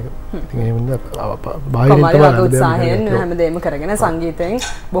තමයි ඒක. ඉතින් එහෙම බාහිරින් තමයි උත්සාහයෙන් හැමදේම කරගෙන සංගීතයෙන්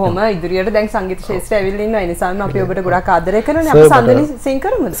බොහොම ඉදිරියට දැන් සංගීත ශාස්ත්‍රය ඇවිල්ලා ඉන්නවා. ඒ නිසාම අපි ඔබට ගොඩක් ආදරය කරනවා. අපි සම්දනි සිං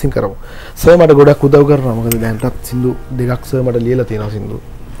කරමුද? සිං කරමු. සර් මට ගොඩක් උදව් කරනවා. මොකද දැන්ටත් සින්දු දෙකක් සර් මට ලියලා තියෙනවා සින්දු.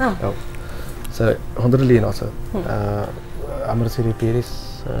 ඔව්. සර් හොඳට ලියනවා සර්. අමරසිරි පීරිස්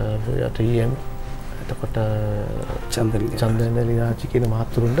TM එතකොට චන්දන ලීලාචි කියන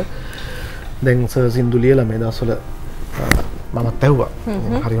මහත්තුරුන්ට දැන් සර් සින්දු ලියලා මේ දවස්වල මමත් ඇහුවා.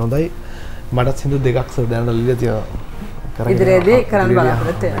 හරි හොඳයි. මටත් සින්දු දෙකක් සර් දැනට ලියලා තියෙනවා. ඉදිරියේදී කරන්න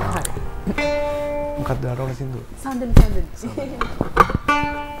බලාපොරොත්තු වෙනවා. හරි. මොකක්ද අරෝණ සින්දුව? සඳන්.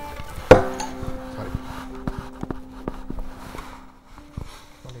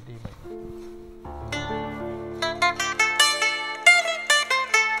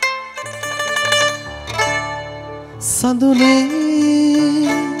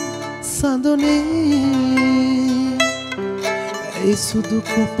 සඳුනේ සඳුනේ ඒ සුදු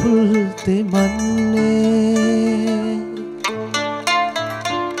කුපුල් තෙමන්නේ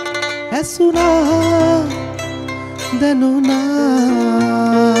ඇසුනා දැනුනා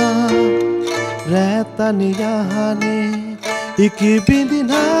රැතනියහනේ ඉකි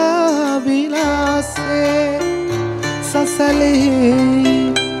බිඳිනා විලාසේ සසලේ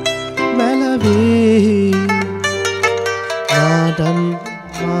මැලවී නාඩන්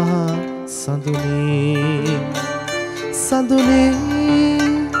මහා සඳුනේ සඳුනේ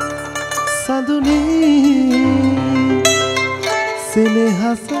සඳුනේ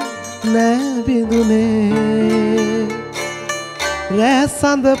සෙනෙහස නැබිඳුනේ රෑ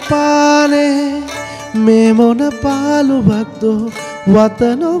සඳ පානේ මේ මොන පාළුවක්දෝ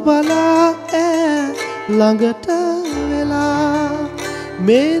වතන බලා ඈ ළඟට වෙලා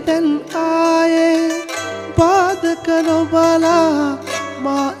මේ දැන් ආයේ පාදක නොබලා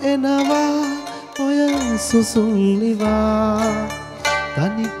මා එනවා ඔය සුසුම්ලිවා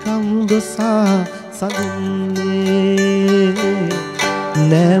තනිකම් දොසා සඳුන්නේ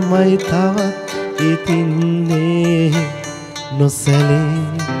නෑමයි තවත් ඉතින්නේ නොසැලී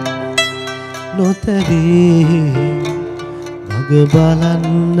නොතැවී මග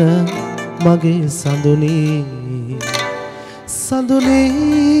බලන්න මගේ සඳුනේ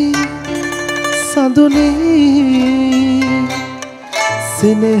සඳුනේ සඳුනේ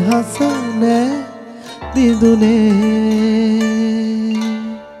සෙනෙහස නෑ බිඳුනේ.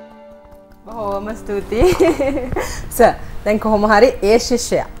 බොහොම ස්තුතියි සර්. දැන් කොහොම හරි ඒ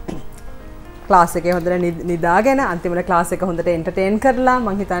ශිෂ්‍යයා ක්ලාස් එකේ හොඳට නිදාගෙන අන්තිමට ක්ලාස් එක හොඳට එන්ටර්ටේන් කරලා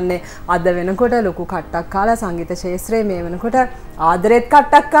මං හිතන්නේ අද වෙනකොට ලොකු කට්ටක් කාලා සංගීත ශාස්ත්‍රයේ මේ වෙනකොට ආදරෙත්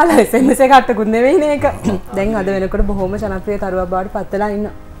කට්ටක් කාලා SMS කට්ටකුත් නෙවෙයි නේක. දැන් අද වෙනකොට බොහොම ජනප්‍රිය තරුවක් බවට පත් වෙලා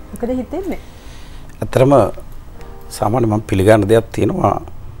ඉන්නවා. මොකද හිතෙන්නේ? ඇත්තටම සාමාන්‍ය මම පිළිගන්න දෙයක් තියෙනවා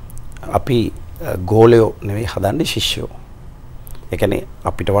අපි ගෝලයෝ නෙවෙයි හදන්නේ ශිෂ්‍යයෝ. ඒ කියන්නේ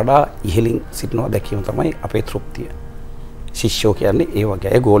අපිට වඩා ඉහළින් සිටිනවා දැකීම තමයි අපේ තෘප්තිය. ශිෂ්‍යෝ කියන්නේ ඒ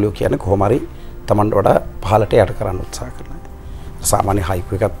වගේ අය, ගෝලයෝ කියන්නේ කොහොම හරි Tamanට වඩා පහළට යට කරන්න උත්සාහ කරන අය. සාමාන්‍ය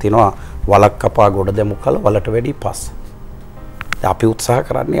හයිකු එකක් තියෙනවා වලක් කපා ගොඩ දැමු කල වලට වැඩි පස්. අපි උත්සාහ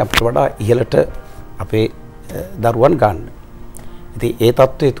කරන්නේ අපිට වඩා ඉහළට අපේ දරුවන් ගන්න. ඉතින් ඒ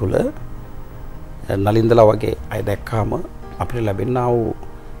தત્ත්වය තුල නලින්දලා වගේ අය දැක්කාම අපිට ලැබෙනා වූ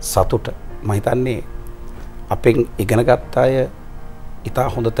සතුට මම හිතන්නේ අපෙන් ඉගෙන ගත්ත අය ඉතා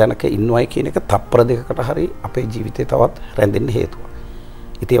හොඳ තැනක ඉන්නවයි කියන එක තප්පර දෙකකට හරි අපේ ජීවිතේ තවත් රැඳෙන්න හේතුවක්.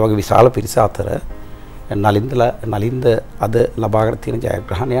 ඉතින් ඒ වගේ විශාල පිරිස අතර නලින්ද අද ලබාගෙන තියෙන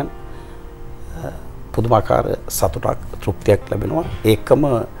ජයග්‍රහණයන් පුදුමාකාර සතුටක් තෘප්තියක් ලැබෙනවා. ඒකම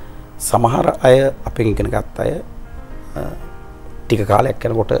සමහර අය අපෙන් ඉගෙන ගත්ත අය ටික කාලයක්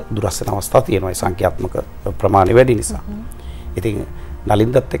යනකොට දුරස් වෙන අවස්ථා තියෙනවා. සංඛ්‍යාත්මක ප්‍රමාණය වැඩි නිසා. ඉතින්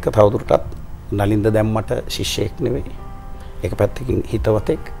නලින්දත් එක්ක තවදුරටත් නලින්ද දැම්මට ශිෂ්‍යයෙක් නෙවෙයි. එක පැත්තකින්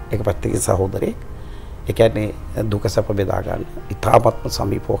හිතවතෙක්, එක පැත්තකින් සහෝදරයෙක්. ඒ කියන්නේ දුක සැප බෙදා ගන්න ඉතාමත්ම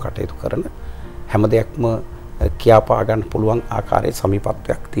සමීපව කටයුතු කරන හැම දෙයක්ම කියාපා ගන්න පුළුවන් ආකාරයේ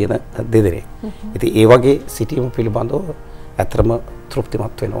සමීපත්වයක් තියෙන දෙදෙනෙක්. ඉතින් ඒ වගේ සිටීම පිළිබඳව ඇත්තම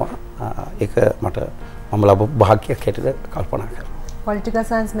තෘප්තිමත් වෙනවා. ඒක මට මම ලැබු භාග්‍යයක් හැටියට කල්පනා කරනවා. පොලිටිකල්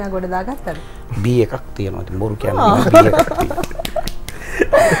සයන්ස් මෙයා ගොඩ දාගත්තද? B එකක් තියෙනවා. ඉතින් බොරු කියන්නේ B එකක් තියෙනවා.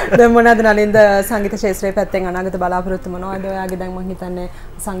 දැන් මොනවද නලින්ද සංගීත ශාස්ත්‍රයේ පැත්තෙන් අනාගත බලාපොරොත්තු මොනවද? ඔයාගේ දැන් මම හිතන්නේ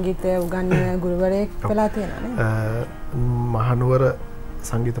සංගීතය උගන්වන ගුරුවරයෙක් වෙලා තියෙනවා නේද? මහනුවර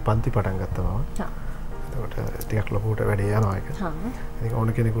සංගීත පන්ති පටන් ගත්තා මම. එතකොට ටිකක් ලොකුට වැඩේ යනවා ඒක. ඉතින්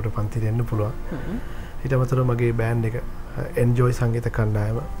ඕන කෙනෙකුට පන්ති දෙන්න පුළුවන්. ඊට අමතරව මගේ බෑන්ඩ් එක එන්ජොයි සංගීත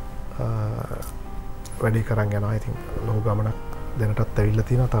කණ්ඩායම වැඩි කරන් යනවා. ඉතින් ලොකු ගමනක් දැනටත් ඇවිල්ලා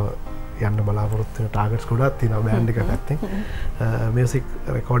තියෙනවා. තව යන්න බලාපොරොත්තු වෙන ටාගට්ස් ගොඩක් තියෙනවා බෑන්ඩ් එක පැත්තෙන්. මියුසික්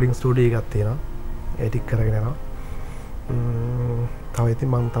රෙකෝඩින් ස්ටුඩියෝ එකක් තියෙනවා. ඒ ටික කරගෙන යනවා. තව ඉතින්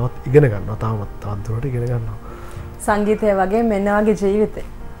මම තවත් ඉගෙන ගන්නවා. තවත් දුරට ඉගෙන ගන්නවා. සංගීතය වගේ මෙන්න වගේ ජීවිතේ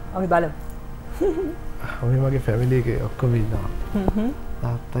අපි බලමු. අපි මගේ ෆැමිලි එකේ ඔක්කොම ඉන්නවා.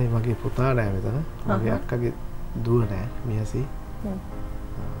 තාත්තයි මගේ පුතා නෑ මෙතන. මගේ අක්කගේ දුව නෑ මියසි.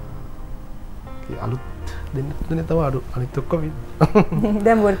 අලුත් දෙන්න තුනේ තව අඩු අනිත් ඔක්කොම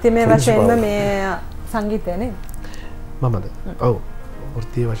දැන් වෘත්තිමය වශයෙන්ම මේ සංගීතය නේ මමද ඔව්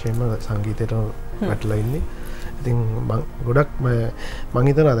වෘත්තීය වශයෙන්ම සංගීතයට වැටලා ඉන්නේ ඉතින් මම ගොඩක් මම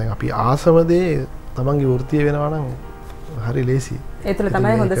හිතනවා දැන් අපි ආසම දේ තමන්ගේ වෘත්තිය වෙනවා නම් හරි ලේසි ඒ තුළ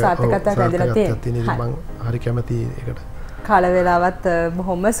තමයි හොඳ සාර්ථකත්වයක් ඇදලා තියෙන්නේ මම හරි කැමතියි ඒකට කාල වේලාවත්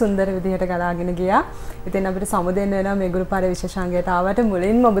බොහොම සුන්දර විදිහට ගලාගෙන ගියා. ඉතින් අපිට සමුදෙන්න වෙනවා මේ ගුරුපාර විශේෂාංගයට ආවට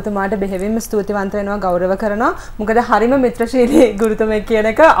මුලින්ම ඔබතුමාට බෙහෙවින්ම ස්තුතිවන්ත වෙනවා ගෞරව කරනවා. මොකද හරිම මිත්‍රශීලී ගුරුතුමෙක් කියන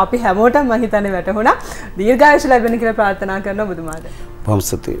එක අපි හැමෝටම මම හිතන්නේ වැටහුණා. දීර්ඝායුෂ ලැබෙන්න කියලා ප්‍රාර්ථනා කරනවා ඔබතුමාට. බොහොම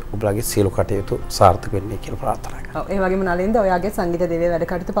ස්තුතියි. ඔබලාගේ සියලු කටයුතු සාර්ථක වෙන්න කියලා ප්‍රාර්ථනා කරනවා. ඔව් ඒ වගේම නලින්ද ඔයාගේ සංගීත දිවියේ වැඩ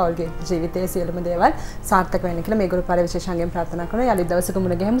කටයුතු පෞල්ගේ ජීවිතයේ සියලුම දේවල් සාර්ථක වෙන්න කියලා මේ ගුරුපාර විශේෂාංගයෙන් ප්‍රාර්ථනා කරනවා. යලි දවසක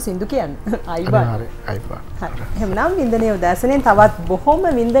මුණ ගැහෙමු සින්දු කියන්න. අයිබා. අයිබා. එහෙනම් වින්දනීය උදෑසනෙන් තවත් බොහොම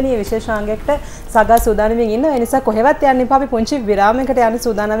වින්දනීය විශේෂාංගයකට සගා සූදානම්ින් ඉන්නවා. ඒ නිසා කොහෙවත් යන්න එපා. අපි පුංචි විරාමයකට යන්න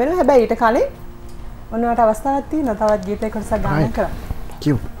සූදානම් වෙනවා. හැබැයි ඊට කලින් ඔන්නවට අවස්ථාවක් තියෙනවා. තවත් ගීතයක කොටසක් ගායනා කරන්න.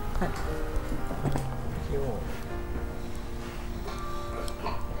 කියමු.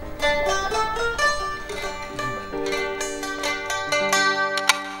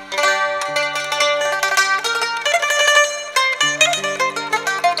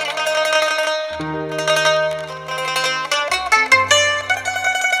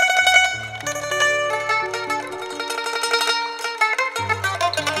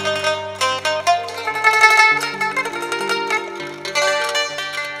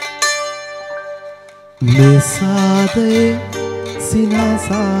 මෙසාදයේ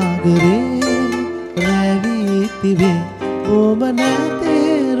සිනාසාගරේ රැවී තිබේ ඔබ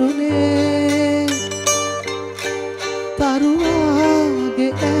නැතේරුනේ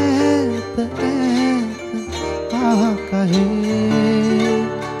තරුවාගේ ඈත ආකහේ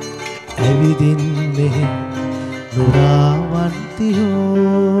ඇවිදින් මෙහි නුරාවන්තියෝ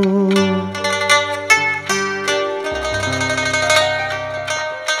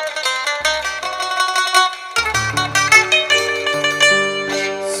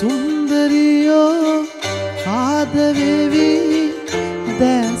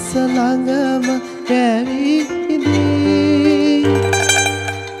ළඟම කැවිදී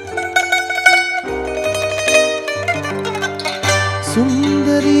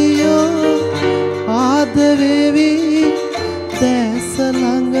සුන්දරියෝ ආද වේවි දැස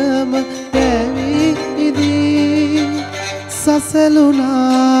ළඟම කැවිදී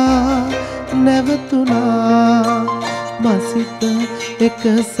සසලුණා නැවතුණා මසිත එක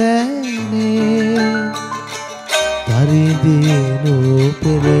සෑනේ හරිදිනු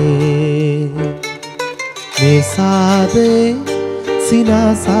පෙනේ මෙසාදේ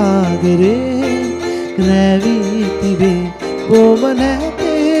සිනාසාගරේ රැවී තිබේ බොම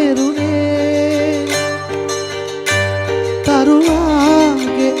නැතේරුනේ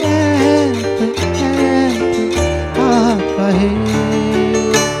තරුවාගේ ඈත ආකහේ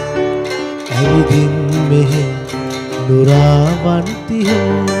ඇවිදින් මෙහි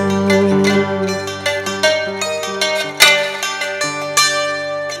නුරාවන්තියෝ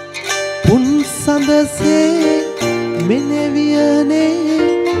සඳසේ මෙනෙවියනේ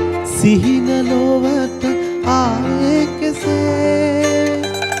සිහින ලොවට ආයේ කෙසේ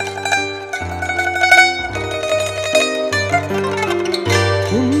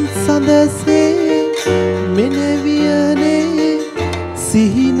සඳසේ මෙනෙවියනේ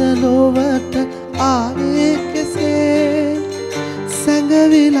සිහින ලොවට ආයේ කෙසේ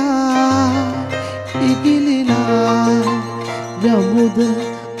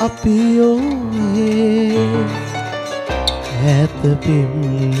අපි ඔහේ ඇත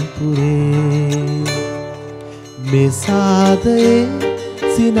පිම්පුරේ මෙසාදයේ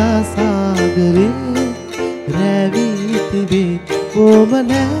සිනාසාගරේ රැවී තිබේ කොම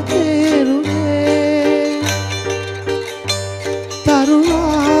නැතේරුනේ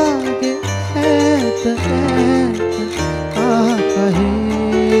තරුවාගේ ඇත ආකහේ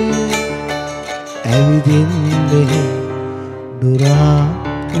ඇවිදින් මෙහි දුරා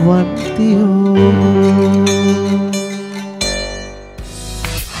වන්තියෝ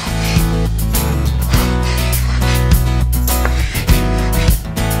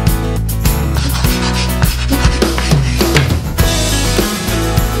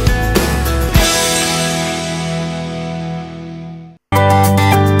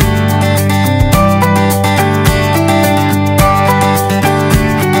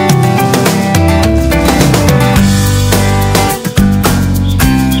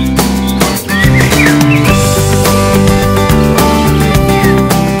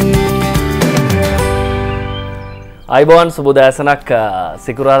අයිබෝන් සුබදෑසනක්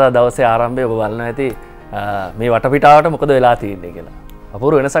සිකුරාදා දවසේ ආරම්භය ඔබ බලනවා ඇති මේ වටපිටාවට මොකද වෙලා තියෙන්නේ කියලා.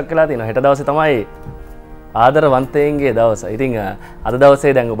 අපූර්ව වෙනසක් වෙලා තියෙනවා. හෙට දවසේ තමයි ආදරවන්තයින්ගේ දවස. ඉතින් අද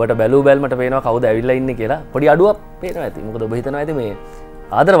දවසේ දැන් ඔබට බැලූ බැල්මට පේනවා කවුද ඇවිල්ලා ඉන්නේ කියලා. පොඩි අඩුවක් පේනවා ඇති. මොකද ඔබ හිතනවා ඇති මේ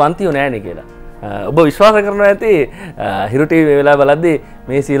ආදරවන්තියෝ නෑනේ කියලා. ඔබ විශ්වාස කරනවා ඇති හිරු ටීවී මේ වෙලාව බලද්දී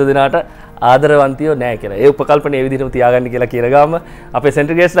මේ සියලු දෙනාට ආදරවන්තියෝ නෑ කියලා. ඒ උපකල්පන ඒ විදිහටම තියාගන්න කියලා කියන ගාම අපේ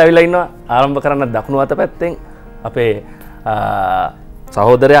සෙන්ටර් ගේස්ලා ඇවිල්ලා ඉන්නවා. ආරම්භ කරන්න දකුණු අත පැත්තෙන් අපේ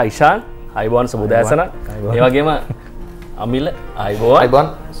සහෝදරයා ඉෂාන් අයිබෝන් සුබදෑසන. ඒ වගේම අමිල අයිබෝන්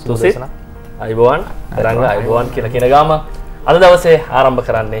සුසිත් අයිබෝන් රංග අයිබෝන් කියලා කියන ගාම අද දවසේ ආරම්භ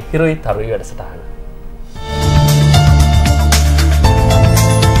කරන්නේ හිරුයි තරුයි වැඩසටහන.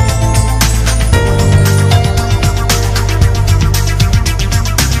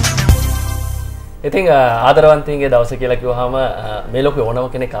 ඉතින් ආදරවන්තයින්ගේ දවස කියලා කිව්වහම මේ ලෝකේ ඕනම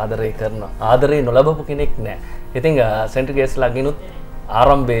කෙනෙක් ආදරය කරනවා. ආදරේ නොලබපු කෙනෙක් නැහැ. ඉතින් සෙන්ටර් ගේස්ලා ගිනුත්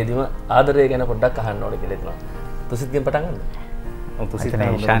ආරම්භයේදීම ආදරය ගැන පොඩ්ඩක් අහන්න ඕනේ කියලා හිතනවා. තුසිත්ගෙන් පටන් ගන්නද? ඔව් තුසිත්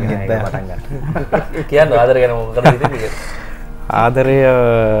ඉෂාන්ගෙන් පටන් ගන්න. කියන්න ආදරය ගැන මොකද හිතන්නේ?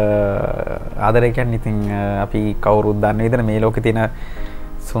 ආදරය කියන්නේ ඉතින් අපි කවුරුත් දන්න විදිහට මේ ලෝකේ තියෙන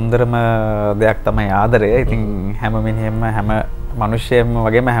සුන්දරම දෙයක් තමයි ආදරය. ඉතින් හැම මිනිහෙම හැම මනුෂ්‍යයෙක්ම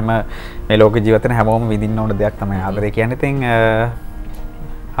වගේම හැම මේ ලෝක ජීවිතේ හැමෝම විඳින්න ඕන දෙයක් තමයි ආදරය කියන්නේ. ඉතින්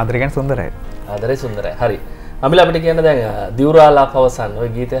ආදරය කියන්නේ සුන්දරයි. ආදරය සුන්දරයි. හරි. අමිල අපිට කියන්න දැන් දිවුරාලා පවසන් ඔය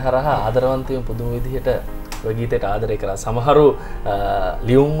ගීතය හරහා ආදරවන්තයෝ පුදුම විදිහට ඔය ගීතයට ආදරය කරා. සමහරු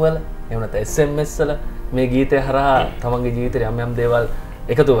ලියුම් වල එහෙම නැත්නම් SMS වල මේ ගීතය හරහා තමන්ගේ ජීවිතේ යම් යම් දේවල්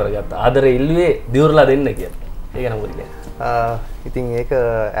එකතු කරගත්තා. ආදරය ඉල්ලුවේ දිවුරලා දෙන්න කියලා. ඒක නම් මොකද කියන්නේ? ඉතින් ඒක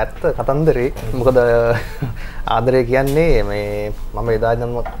ඇත්ත කතන්දරේ. මොකද ආදරය කියන්නේ මේ මම එදා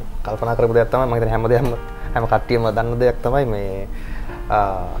ඉඳන්ම කල්පනා කරපු දෙයක් තමයි. මම හිතන්නේ හැම කට්ටියම දන්න දෙයක් තමයි මේ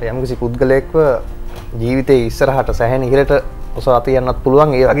යම්කිසි පුද්ගලයෙක්ව ජීවිතේ ඉස්සරහට සැහැණ ඉහළට ඔසවා තියන්නත්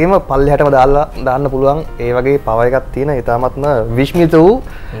පුළුවන්. ඒ වගේම පල්ලෙහාටම දාන්න පුළුවන්. ඒ වගේ පවර් එකක් තියෙන ඊටාත්ම විශ්මිත වූ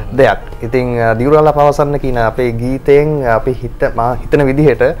දෙයක්. ඉතින් දිවුරාලා පවසන්න කියන අපේ ගීතයෙන් අපි හිතන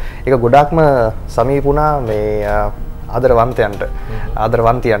විදිහට ඒක ගොඩාක්ම සමීපුණා මේ ආදරවන්තයන්ට.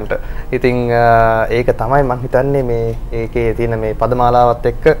 ඉතින් ඒක තමයි මම හිතන්නේ මේ ඒකේ තියෙන මේ පදමාලාවත්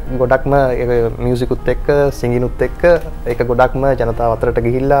එක්ක ගොඩක්ම මියුසිකුත් එක්ක සිංගිනුත් එක්ක ඒක ගොඩක්ම ජනතාව අතරට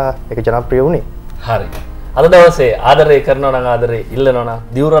ගිහිල්ලා ඒක ජනප්‍රිය වුණේ. හරි. අද දවසේ ආදරය කරනවා නම් ආදරේ ඉල්ලනවා නම්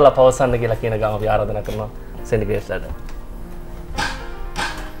දිවුරාලා පවසන්න කියලා කියන ගාම අපි ආරාධනා කරනවා සෙන්ඩිකේට්ස්ලාට.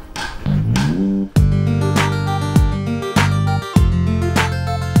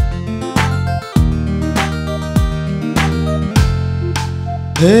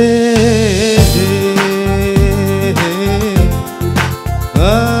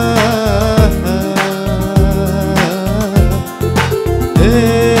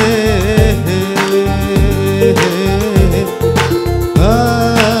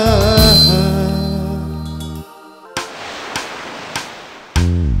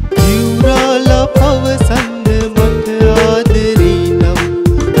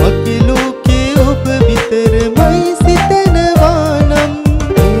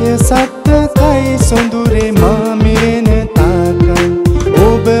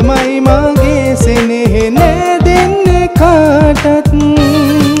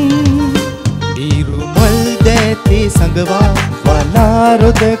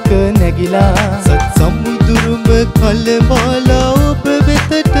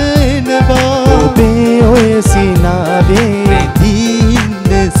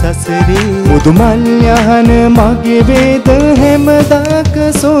 මුදුමල්යහන මගේ වේද හැමදාක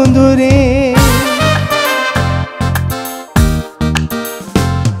සොඳුරේ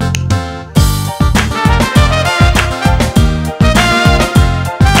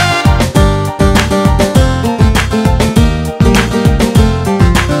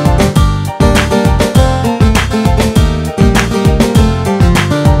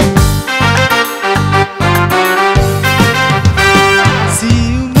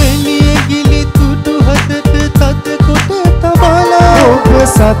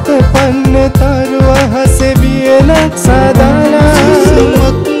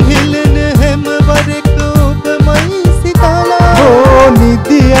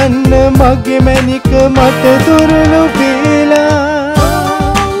මගේ මැනික මට දුරලු පේලා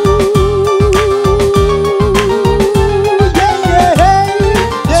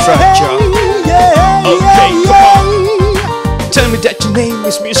Tell me that your name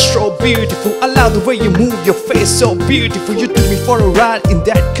is Miss So Beautiful. I love the way you move your face, so beautiful. You took me for a ride in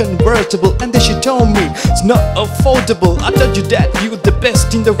that convertible, and then she told me it's not affordable. I told you that you're the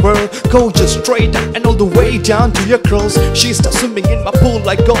best in the world. Go just straight up and all the way down to your clothes. She starts swimming in my pool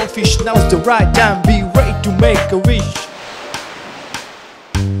like goldfish. Now it's the right time, be ready to make a wish.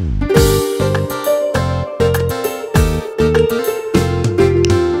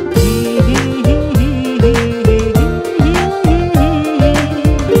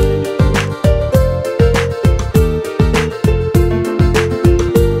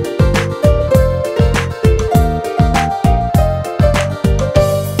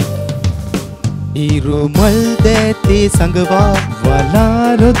 මල් දැතේ සඟවා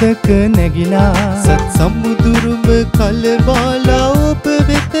වලාරොදක නැගිලා සත් සමුදුරුම කලබාලා ඔබ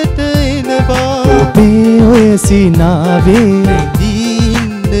වෙතට එනවා ඔබේ ඔය සිනාවේ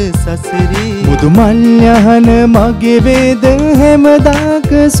ඉන්න සසරේ මුදු මල් යහන මගේ වේද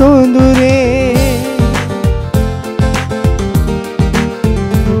හැමදාක සොඳුරේ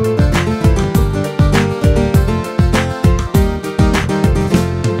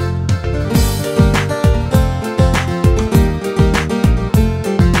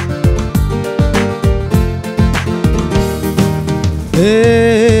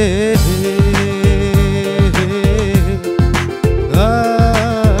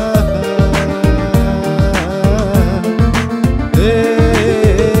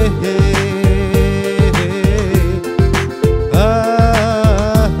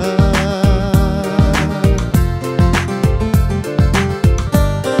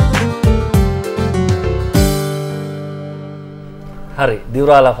හරි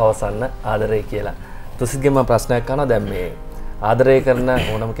දිවුරාලා පවසන්න ආදරය කියලා. තුසිත්ගෙන් මම ප්‍රශ්නයක් අහනවා. දැන් මේ ආදරය කරන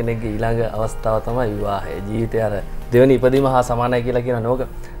ඕනම කෙනෙක්ගේ ඊළඟ අවස්ථාව තමයි විවාහය. ජීවිතය අර දෙවෙනි ඉපදීම හා සමානයි කියලා කියන නෝක.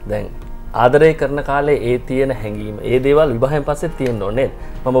 දැන් ආදරය කරන කාලේ ඒ තියෙන හැඟීම, ඒ දේවල් විවාහයෙන් පස්සේ තියෙන්න ඕනේ නේද?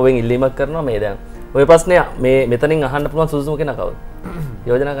 මම ඔබෙන් ඉල්ලීමක් කරනවා මේ දැන් ඔය ප්‍රශ්නේ මේ මෙතනින් අහන්න පුළුවන් සුදුසුම කෙනා කවුද?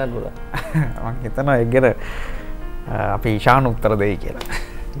 යෝජනා කරන්න පුළුවන්. මම හිතනවා ඒක ගැන අපි ඊශාන උත්තර දෙයි කියලා.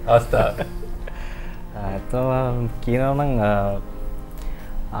 අවස්ථාව. ඇත්තම කියනවා නම්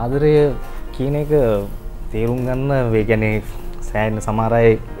ආදරය කියන එක තේරුම් ගන්න ඒ කියන්නේ සෑහෙන සමහර අය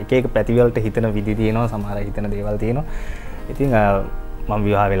එක එක පැතිවලට හිතන විදි තියෙනවා, සමහර අය හිතන දේවල් තියෙනවා. ඉතින් මම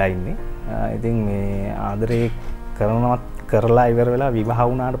විවාහ වෙලා ඉන්නේ. ඉතින් මේ ආදරේ කරලා ඉවර වෙලා විවාහ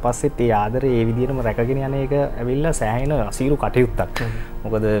වුණාට පස්සෙත් ඒ ආදරේ ඒ විදිහටම රැකගෙන යන එක ඇවිල්ලා සෑහෙන අසීරු කටයුත්තක්.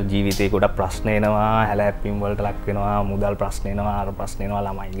 මොකද ජීවිතේ ගොඩක් ප්‍රශ්න එනවා, හැලහැප්පීම් වලට ලක් වෙනවා, මුදල් ප්‍රශ්න එනවා, අර ප්‍රශ්න එනවා,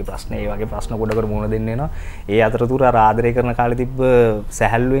 ළමයින්ගේ ප්‍රශ්න, ඒ වගේ ප්‍රශ්න ගොඩකට මුහුණ දෙන්න එනවා. ඒ අතරතුර අර ආදරය කරන කාලේ තිබ්බ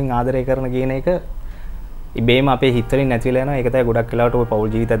සැහැල්ලුවෙන් ආදරය කරන කියන එක ඉබේම අපේ හිත වලින් නැති වෙලා යනවා. ඒක තමයි ගොඩක් වෙලාවට ඔය පෞල්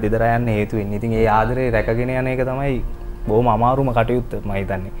ජීවිතයක් දෙදරා යන්න හේතු වෙන්නේ. ඉතින් ඒ ආදරේ රැකගෙන යන එක තමයි බොහොම අමාරුම කටයුත්ත මම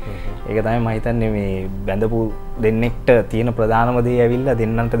හිතන්නේ. ඒක තමයි මම හිතන්නේ මේ බැඳපු දෙන්නෙක්ට තියෙන ප්‍රධානම දේ ඇවිල්ලා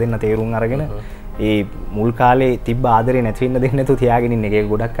දෙන්නන්ට දෙන්න තේරුම් අරගෙන ඒ මුල් කාලේ තිබ්බ ආදරේ නැති වෙන්න දෙන්නේ නැතුව තියාගෙන ඉන්න එක. ඒක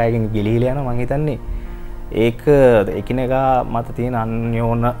ගොඩක් අයගෙන් ගිලිහිලා යනවා. මම හිතන්නේ ඒක එකිනෙකා මත තියෙන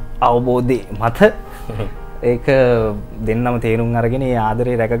අන්‍යෝන්‍ය අවබෝධය මත ඒක දෙන්නම තේරුම් අරගෙන ඒ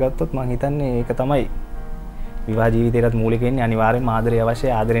ආදරේ රැකගත්තොත් මම හිතන්නේ ඒක තමයි විවාහ ජීවිතේට මූලික වෙන්නේ. අනිවාර්යෙන්ම ආදරය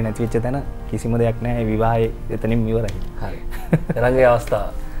අවශ්‍යයි. ආදරේ නැති වෙච්ච තැන කිසිම දෙයක් නැහැ. විවාහය එතනින්ම ඉවරයි. හරි. තරංගයේ අවස්ථාව.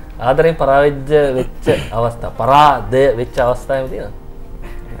 ආදරෙන් පරාජය වෙච්ච අවස්ථාව. පරාදය වෙච්ච අවස්ථාවෙම තියෙනවා.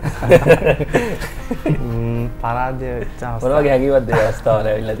 පරාජය වෙච්ච අවස්ථාව. මොන වගේ හැඟීමක්ද ඒ අවස්ථාවල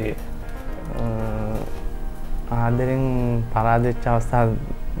ඇවිල්ලා තියෙන්නේ? ආදරෙන් පරාජය වෙච්ච අවස්ථාව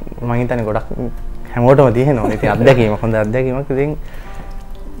මම හිතන්නේ ගොඩක් හැමෝටම තියෙනවා. ඉතින් අත්දැකීමක් හොඳ අත්දැකීමක්. ඉතින්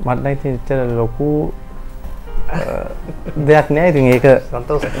මට නම් ඉතින් ඉතල ලොකු දෙයක් නෑ. ඉතින් ඒක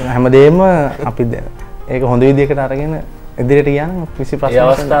හැමදේම අපි ඒක හොඳ විදිහකට අරගෙන ඉදිරියට ගියාම කිසි ප්‍රශ්නයක් නෑ.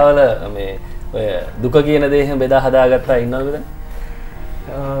 ඒ අවස්ථාවල මේ ඔය දුක කියන දේ හැම බෙදා හදාගත්තා ඉන්නවද?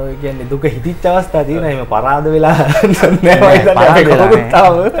 කියන්නේ දුක හිතිච්ච අවස්ථා තියෙනවා. එහෙම පරාද වෙලා නෑ.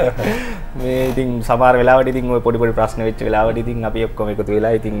 මේ ඉතින් සමහර වෙලාවට ඉතින් ඔය පොඩි පොඩි ප්‍රශ්න වෙච්ච වෙලාවට ඉතින් අපි ඔක්කොම එකතු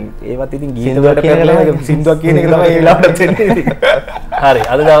වෙලා ඉතින් ඒවත් ඉතින් ගීත වලට කරලා සින්දුවක් කියන එක තමයි ඒ වෙලාවට දෙන්නේ ඉතින්. හරි.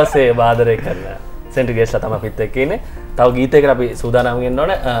 අද දවසේ ආදරය කරන සෙන්ටර් ගේස්ලා තමයි අපිත් එක්ක ඉන්නේ. තව ගීතයකට අපි සූදානම් වෙන්න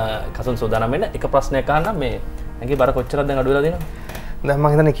ඕනේ. කසුන් සූදානම් වෙන්න. එක ප්‍රශ්නයක් අහන්න මේ ඇඟේ බර කොච්චරද දැන් අඩු වෙලා තියෙනවද? දැන් මම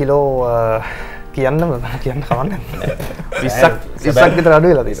හිතන්නේ කිලෝ කියන්න කවන්න 20ක් විතර අඩු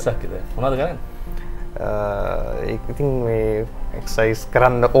වෙලා තියෙනවා. 20ක් විතර. මොනවද කරන්නේ? ඒක ඉතින් මේ එක්සයිස්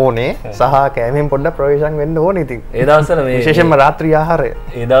කරන්න ඕනේ සහ කෑමෙන් පොඩ්ඩක් ප්‍රවේශම් වෙන්න ඕනේ. ඉතින් ඒ දවස්වල මේ විශේෂයෙන්ම රාත්‍රී ආහාරය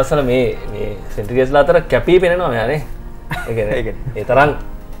ඒ දවස්වල මේ සෙන්ටර් ගේස්ලා අතර කැපී පෙනෙනවා මෙයා නේ. ඒ කියන්නේ ඒ තරම්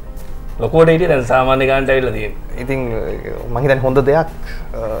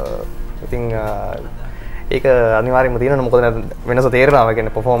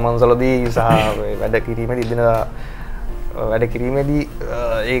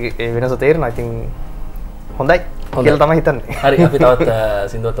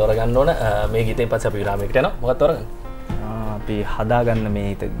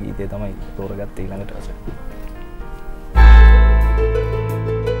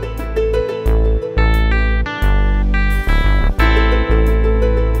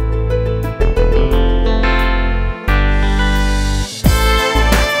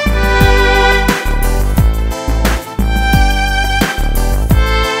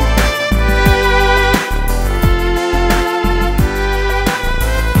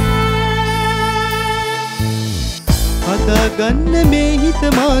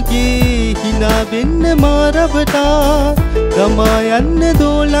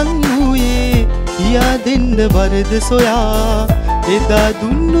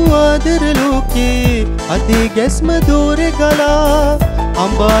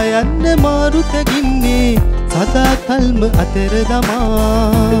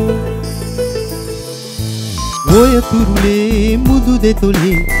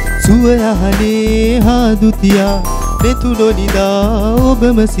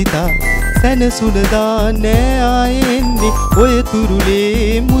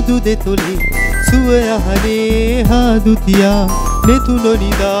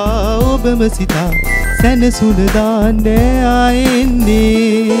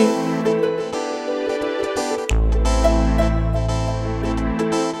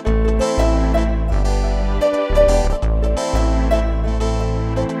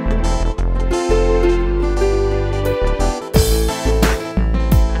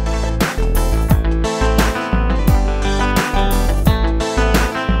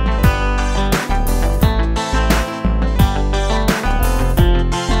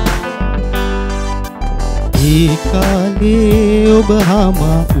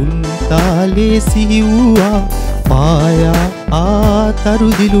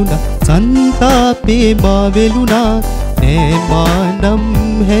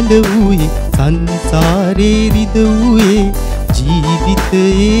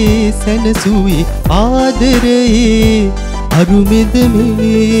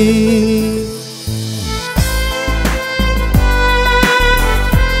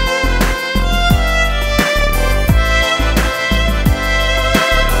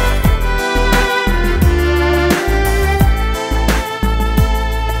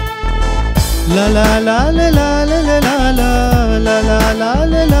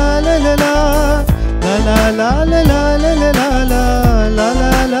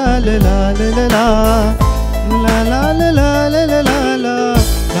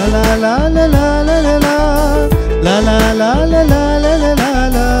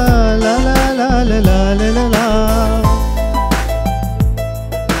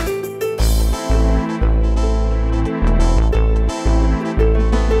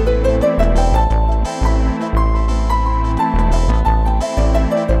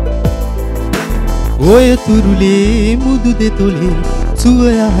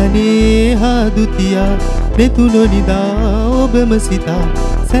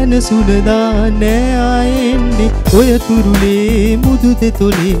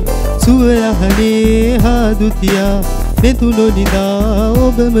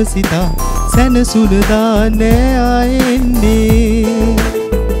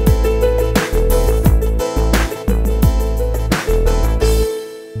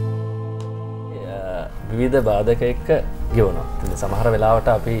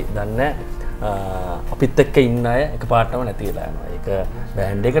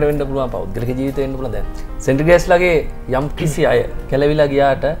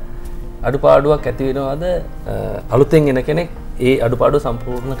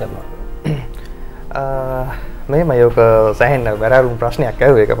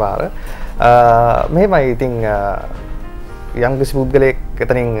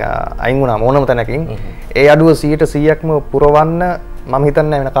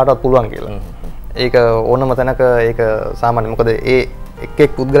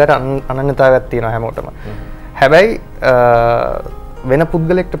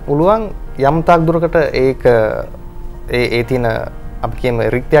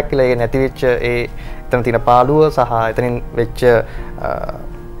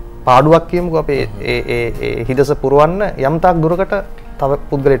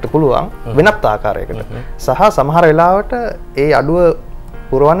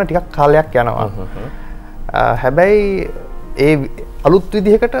ඒ අලුත්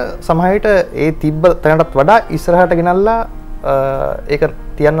විදිහකට සමහරවිට ඒ තිබ්බ තැනටත් වඩා ඉස්සරහට ගෙනල්ලා ඒක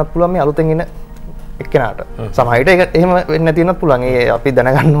තියන්නත් පුළුවන් මේ අලුතෙන් එන එක්කෙනාට. සමහරවිට ඒක එහෙම වෙන්නේ නැති වෙනත් පුළුවන්. ඒ අපි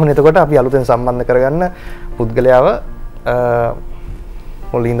දැනගන්න ඕනේ එතකොට අපි අලුතෙන් සම්බන්ධ කරගන්න පුද්ගලයාව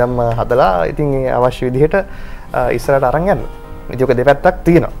මුලින්දම හදලා ඉතින් ඒ අවශ්‍ය විදිහට ඉස්සරහට අරන් යන්න. ඉතින් ඔක දෙපැත්තක්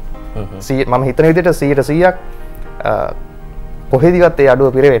තියෙනවා. මම හිතන විදිහට 100%ක් කොහෙදිවත් ඒ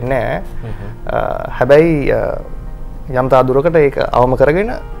අඩුව පිරෙන්නේ නැහැ. හැබැයි යම් තා දුරකට ඒක අවම කරගෙන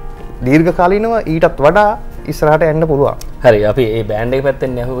දීර්ඝකාලීනව ඊටත් වඩා ඉස්සරහට යන්න පුළුවන්. හරි අපි ඒ බෑන්ඩ් එක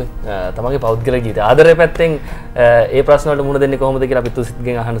පැත්තෙන් ඇහුවේ තමන්ගේ පෞද්ගලික ජීවිතය ආදරය පැත්තෙන් ඒ ප්‍රශ්න වලට මුහුණ දෙන්නේ කොහොමද කියලා අපි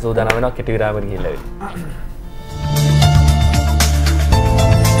තුසිත්ගෙන් අහන්න සූදානම් වෙනවා කෙටි විරාමයකට ගිහිල්ලා වෙයි.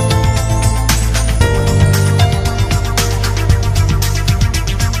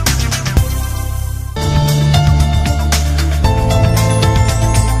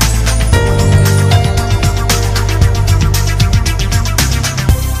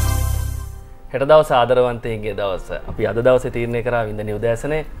 හෙට දවස ආදරවන්තයින්ගේ දවස. අපි අද දවසේ තීරණය කරා වින්දනීය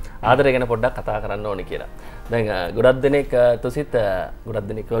උදෑසනේ ආදරය ගැන පොඩ්ඩක් කතා කරන්න ඕනේ කියලා. දැන් ගොඩක් දෙනෙක් තුසිත ගොඩක්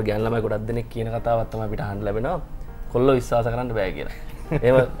දෙනෙක් වගේ ගෑනු ළමයි ගොඩක් දෙනෙක් කියන කතාවක් තමයි අපිට අහන්න ලැබෙනවා. කොල්ලෝ විශ්වාස කරන්න බෑ කියලා.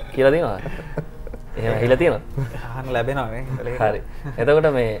 එහෙම කියලා තියෙනවද? එහෙම ඇහිලා තියෙනවද? අහන්න ලැබෙනවා නේ. හරි.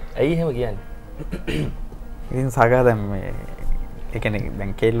 එතකොට මේ ඇයි එහෙම කියන්නේ? ඉතින් සගා දැන් මේ ඒ කියන්නේ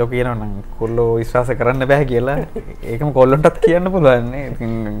දැන් කෙල්ලෝ කියනවා නම් කොල්ලෝ විශ්වාස කරන්න බෑ කියලා ඒකම කොල්ලොන්ටත් කියන්න පුළුවන් නේ.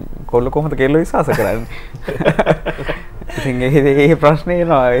 ඉතින් කොල්ලෝ කොහොමද කෙල්ලෝ විශ්වාස කරන්නේ? ඉතින් ඒ ප්‍රශ්නේ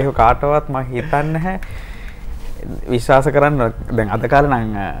එනවා. ඒක කාටවත් මම හිතන්නේ නැහැ විශ්වාස කරන්න. දැන් අද කාලේ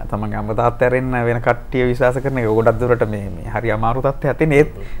නම් තමන්ගේ අම්මා තාත්තා ඇරෙන්න වෙන කට්ටිය විශ්වාස කරන එක ගොඩක් දුරට මේ හරි අමාරු තත්ත්වයක් තියෙන.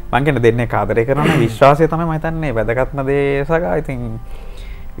 ඒත් මං කියන්නේ දෙන්නේ ආදරය කරනවා නම් විශ්වාසය තමයි මම හිතන්නේ වැදගත්ම දේ සගා. ඉතින්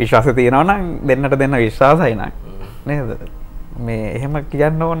විශ්වාසය තියෙනවා නම් දෙන්නට දෙන්න විශ්වාසයි නම් නේද? මේ එහෙම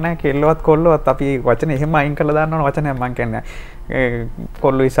කියන්න ඕනේ නැහැ කෙල්ලවත් කොල්ලවත් අපි වචනේ එහෙම අයින් කරලා දාන්න ඕන වචනයක් මං කියන්නේ.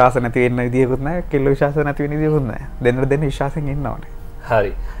 කොල්ලෝ විශ්වාස නැති වෙන්න විදියකුත් නැහැ කෙල්ලෝ විශ්වාස නැති වෙන්න විදියකුත් නැහැ. දෙන්නට දෙන්න විශ්වාසයෙන් ඉන්න ඕනේ.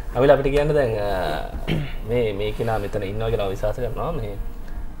 හරි. අපිට අපිට කියන්න දැන් මේ කෙනා මෙතන ඉන්නවා කියලා විශ්වාස කරනවා. මේ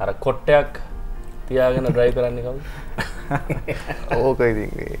අර කොට්ටයක් තියාගෙන ඩ්‍රයිව් කරන්නේ කවුද? ඕක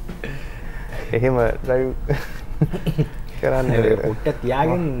ඉතින් එහෙම ඩ්‍රයිව් කරන්නේ කොට්ටයක්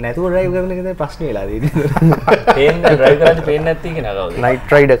තියාගෙන නැතුව ඩ්‍රයිව් කරන එකද ප්‍රශ්නේ වෙලා තියෙන්නේ. පේන්නේ ඩ්‍රයිව් කරන්නේ පේන්නේ නැති කෙනා කවුද?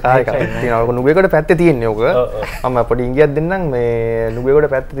 නයිට් රයිඩර් කාර් එකක් තියෙනවා. ඔක නුගේගොඩ පැත්තේ තියෙන්නේ ඔක. මම පොඩි ඉංගියක් දෙන්නම් මේ නුගේගොඩ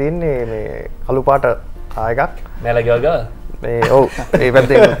පැත්තේ තියෙන්නේ මේ කළු පාට කාර් එකක්. මැල ගෙවල් ගාව? මේ ඔව් ඒ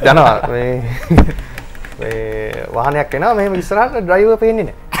පැත්තෙන් යනවා මේ වාහනයක් එනවා මෙහෙම ඉස්සරහට ඩ්‍රයිවර් පේන්නේ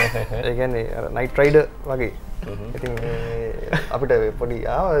නැහැ. ඒ කියන්නේ අර නයිට් රයිඩර් වගේ. ඉතින් අපිට පොඩි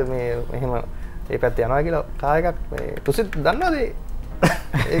මේ මෙහෙම ඒ පැත්තේ යනවා කියලා කාර් එකක් මේ තුසිත් දන්නවද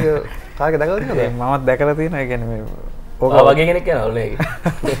ඒක කාර් එක දැකලා තියෙනවද? මමත් දැකලා තියෙනවා. ඒ කියන්නේ මේ ඕක වගේ කෙනෙක් යනවලු ඒක.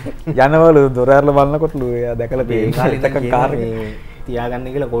 යනවලු දොර ඇරලා බලනකොටලු එයා දැකලා තියෙනවා. කාර් තියාගන්න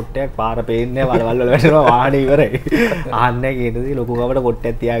කියලා කොට්ටයක් පාර පේන්නේ නැහැ වලවල් වල වැටෙනවා වාහනේ ඉවරයි. ආන්නේ කීයටදී ලොකු කවට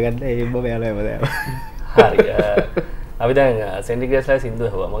කොට්ටයක් තියාගන්න එහෙම මෙයාලා හැමදාම. හරි. අපි දැන් සෙන්ඩිග්‍රේස්ලා සින්දු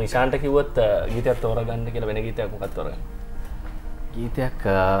ඇහුවා. මම ඉෂාන්ට කිව්වොත් ගීතයක් තෝරගන්න කියලා වෙන ගීතයක් මොකක්ද තෝරගන්නේ? ගීතයක්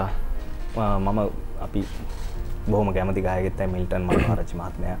මම අපි බොහොම කැමති ගායකයෙක් තමයි මිල්ටන් මනෝහරච්චි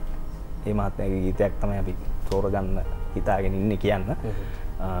මහත්මයා. ඒ මහත්මයාගේ ගීතයක් තමයි අපි තෝරගන්න හිතාගෙන ඉන්නේ කියන්න.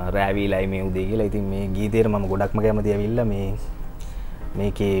 රෑවිලයි මේ උදේ කියලා. ඉතින් මේ ගීතේට මම ගොඩක්ම කැමති ඇවිල්ලා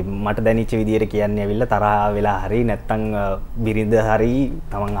මේකේ මට දැනෙච්ච විදියට කියන්නේ ඇවිල්ලා තරහා වෙලා හරි නැත්තම් බිරිඳ හරි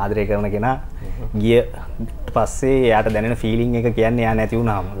තමන් ආදරය කරන කෙනා ගියට පස්සේ එයාට දැනෙන ෆීලිං එක කියන්නේ එයා නැති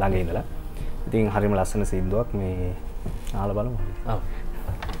වුණාම ළඟ ඉඳලා. ඉතින් හරිම ලස්සන සින්දුවක් මේ අහලා බලමු. ඔව්.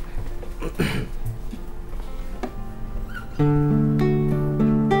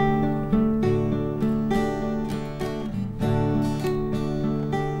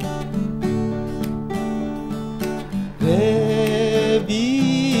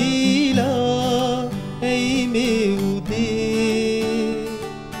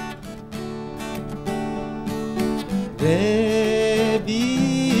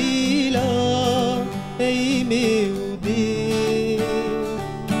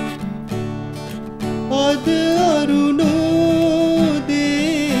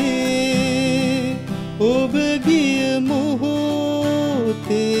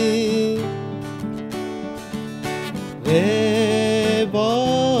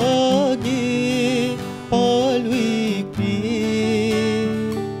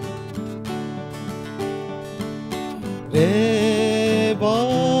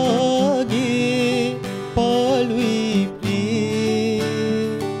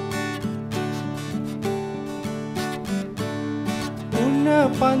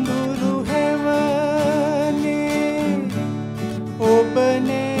 පඳුරු හැවනේ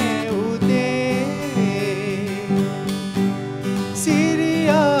ඔබනේ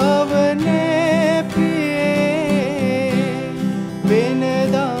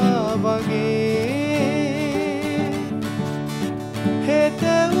හෙට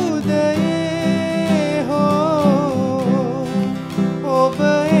උදයේ හෝ ඔබ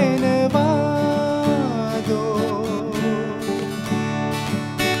එනවාදෝ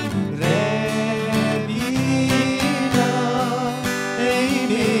රැවීලා එයි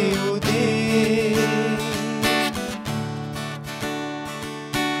මේ උදේ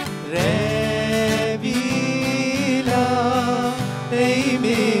රැවීලා එයි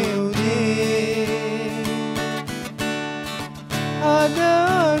මේ උදේ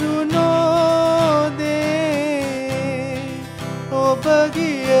අදරුණෝදේ ඔබ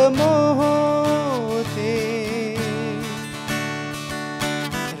ගිය මොහොතේ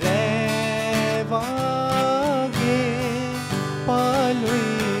රැවාගේ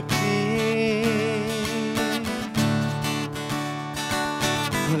පාළුයි ප්‍රියේ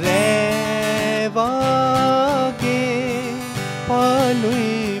රැවාගේ පාළුයි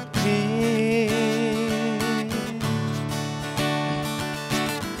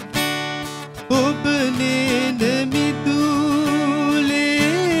ඔබ නේද මිදුලේ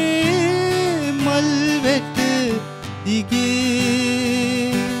මල්වැට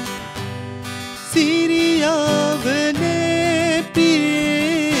දිගේ සිරියාවනේ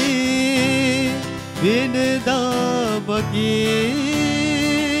පියේ වෙනදා වගේ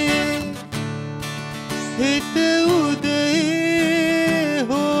හෙට උදේ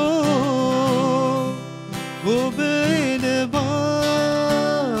හෝ ඔබ එනවාදෝ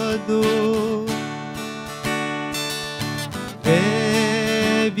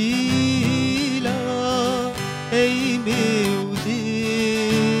රැවීලා එයි මේ උදේ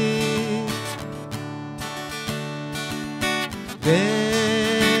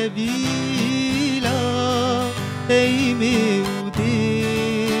රැවීලා එයි මේ උදේ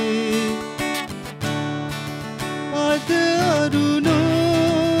අද අරුණෝදේ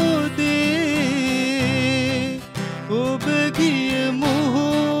ඔබ ගිය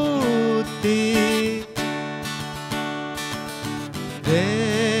මොහොතේ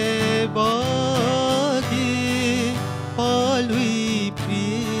රැවාගේ පාළුයි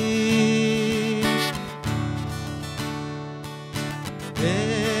ප්‍රියේ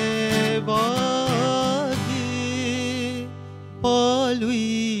රැවාගේ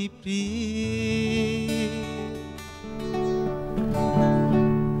පාළුයි ප්‍රියේ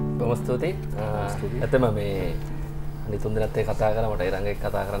බොහොම ස්තුතියි. ඇත්තම මේ අනිතුන් දෙනත් එක්ක කතා කරා මට ඊළඟ එක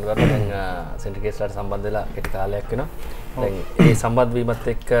කතා කරන්න බැරුණා. දැන් සින්ඩිකේට්ස්ලාට සම්බන්ධ වෙලා කෙටි කාලයක් වෙනවා. දැන් මේ සම්බන්ධ වීමත්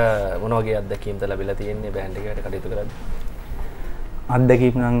එක්ක මොන වගේ අත්දැකීම්ද ලැබිලා තියෙන්නේ බෑන්ඩ් එකකට කටයුතු කරද්දී?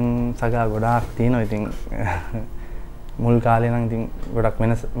 අත්දැකීම් නම් සගා ගොඩාක් තියෙනවා. ඉතින් මුල් කාලේ නම් ඉතින් ගොඩක්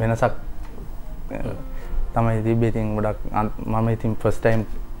වෙනසක් තමයි තිබ්බේ. ඉතින් ගොඩක් මම ඉතින් ෆස්ට් ටයිම්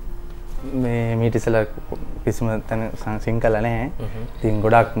මේ මීට ඉස්සෙල්ලා කිසිම තැන සිං කළා නැහැ. ඉතින්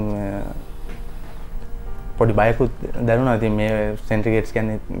ගොඩක් පොඩි බයකුත් දැනුණා. ඉතින් මේ සෙන්ට්‍රිගේට්ස්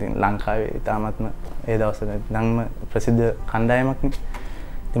කියන්නේ ඉතින් ලංකාවේ ඉතාමත්ම ඒ දවස්වල නම්ම ප්‍රසිද්ධ කණ්ඩායමක් නේ.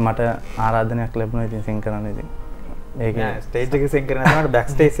 ඉතින් මට ආරාධනයක් ලැබුණා ඉතින් සිං කරන්න. ඉතින් ඒක ස්ටේජ් එකේ සිං කරන යනකොට බෑක්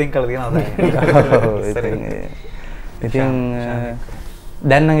ස්ටේජ් සිං කරලා තියෙනවා දැන්. ඉතින්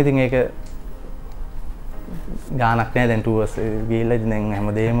දැන් නම් ඉතින් ඒක ගානක් නෑ. දැන් ටූර්ස් ගිහිල්ලා ඉතින් දැන්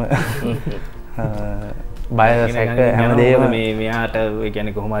හැමදේම බය සැක හැමදේම මේ මෙයාට ඒ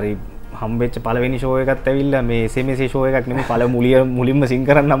කියන්නේ කොහොම හරි හම්බෙච්ච පළවෙනි ෂෝ එකත් ඇවිල්ලා මේ SMS ෂෝ එකක් නෙමෙයි මුලින්ම සිං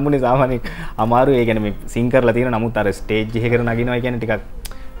කරන්න හම්බුනේ සාමාන්‍යයෙන් අමාරුයි. ඒ කියන්නේ මේ සිං කරලා තියෙන නමුත් අර ස්ටේජ් එකකට නගිනවා කියන්නේ ටිකක්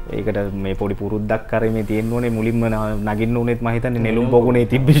ඒකට මේ පොඩි පුරුද්දක් කරේ මේ තියෙන්න ඕනේ. මුලින්ම නගින්න ඕනෙත් මම හිතන්නේ නෙළුම් පොකුණේ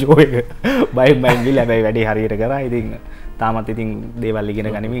තිබ්බ ෂෝ එක. බයින් ගිහලා හැබැයි වැඩේ හරියට කරා. ඉතින් තාමත් ඉතින් දේවල් ඉගෙන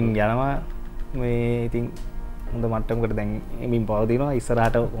ගනිමින් යනවා. මේ ඉතින් හොඳ මට්ටමකට දැන් එමින් පවතිනවා.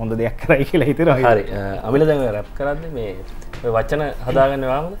 ඉස්සරහට හොඳ දෙයක් කරයි කියලා හිතනවා. හරි. අමිල දැන් රැප් කරද්දී මේ ඔය වචන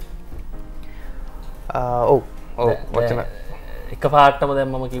හදාගන්නේ වාමද? ඔව් වචන එක පාටම දැන්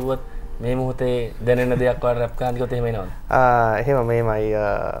මම කිව්වොත් මේ මොහොතේ දැනෙන දෙයක් වල රැප් කරන්න කිව්වොත් එහෙම එනවද? එහෙම මේමයි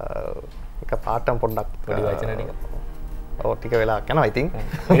එක පාටම පොඩ්ඩක් පොඩි වචන ටික. ඔව් ටික වෙලාවක් යනවා ඉතින්.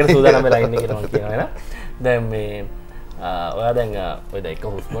 ඒකට සූදානම් වෙලා ඉන්නේ කියලා මම කියනවා නේද? දැන් මේ ඔයා දැන් ඔය දැන් එක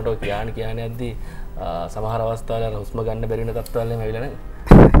හුස්මට කියන්නේ යද්දී සමහර අවස්ථාවල හුස්ම ගන්න බැරි වෙන තත්ත්වවල එහෙම ඇවිල්ලා නැහැ.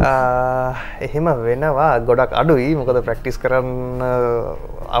 එහෙම වෙනවා ගොඩක් අඩුයි. මොකද ප්‍රැක්ටිස් කරන්න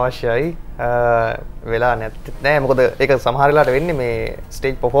අවශ්‍යයි වෙලා නැත්තේ නෑ. මොකද ඒක සමහර වෙලාවට වෙන්නේ මේ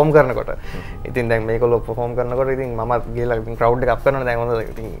ස්ටේජ් පර්ෆෝම් කරනකොට. ඉතින් දැන් මේගොල්ලෝ පර්ෆෝම් කරනකොට ඉතින් මම ගිහලා ඉතින් ක්‍රවුඩ් එක අප් කරනවා. දැන් හොඳ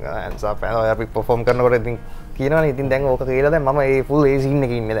ඉතින් ඇන්සර් අපි පර්ෆෝම් කරනකොට ඉතින් කියනවනේ ඉතින් දැන් ඕක කියලා දැන් මම ඒ ෆුල් ඒ සීන්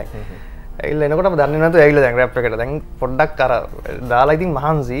එකේ ඉන්නේ දැන්. ඇවිල්ලා එනකොටම දන්නේ නැතුව ඇවිල්ලා දැන් රැප් එකට දැන් පොඩ්ඩක් අර දාලා ඉතින්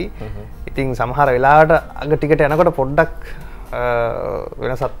මහන්සි. ඉතින් සමහර වෙලාවට අග ටිකට යනකොට පොඩ්ඩක්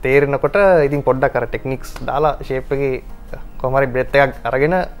වෙනසක් තේරෙනකොට ඉතින් පොඩ්ඩක් අර ටෙක්නික්ස් දාලා ෂේප් එකේ කොහොම හරි බ්‍රෙත් එකක්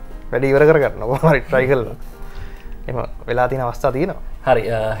අරගෙන වැඩි ඉවර කරගන්න කොහොම හරි try කරලා. එම වෙලා තියෙන අවස්ථා තියෙනවා. හරි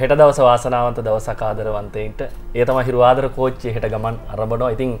හෙට දවස වාසනාවන්ත දවසක් ආදරවන්තයින්ට. ඒ තමයි හිරු ආදර කෝච්චිය හෙට ගමන්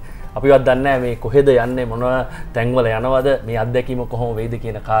අරඹනවා. ඉතින් අපිවත් දන්නේ නැහැ මේ කොහෙද යන්නේ මොන තැන්වල යනවද මේ අත්දැකීම කොහොම වෙයිද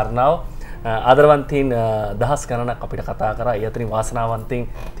කියන කාරණාව. ආදරවන්තයින් දහස් ගණනක් අපිට කතා කරා. ඒ අතරින් වාසනාවන්තයින්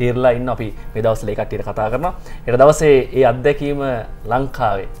තීරලා ඉන්න අපි මේ දවස්වල ඒ කට්ටියට කතා කරනවා. හෙට දවසේ ඒ අත්දැකීම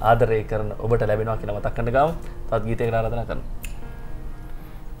ලංකාවේ ආදරය කරන ඔබට ලැබෙනවා කියලා මතක් කරන්න ගමු. තවත් ගීතයකට ආරාධනා කරනවා.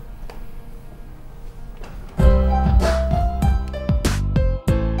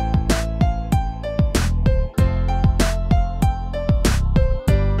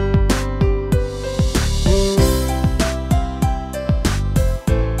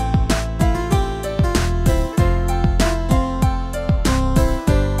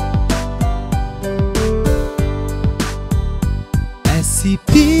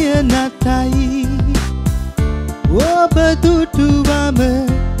 Sipiya natai Obadutuwam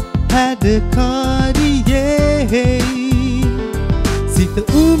hadakariye Sita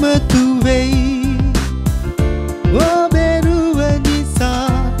umatuwei Oberuwa nisa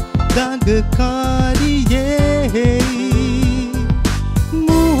dangakariye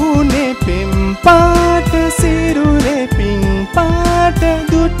Mune pimpata sirune pimpata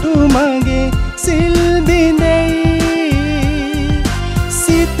dutumage silbinei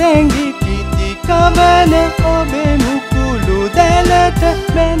Tengi kiti kamana obe mukulu dalata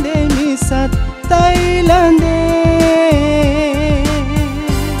mende misat Thailande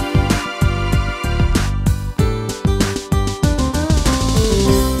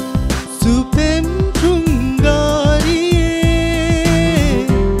Supem trungariye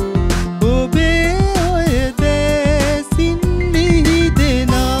obe oyede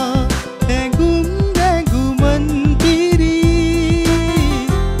sinvihidena engum enguman kiri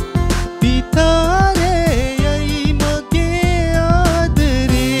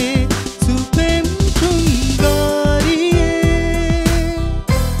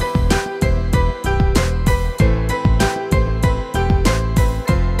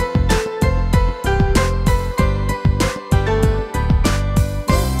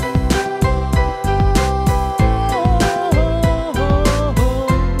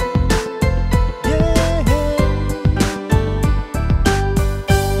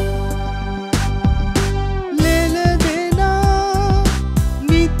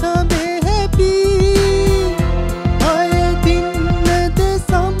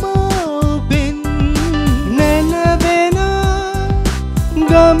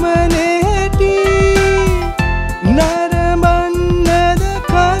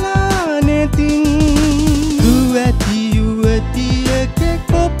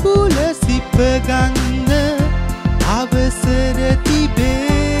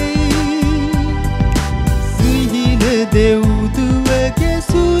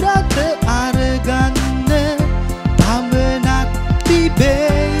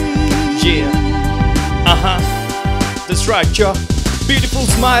Structure, beautiful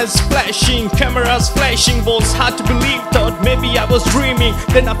smiles flashing, cameras flashing, was hard to believe, thought maybe I was dreaming.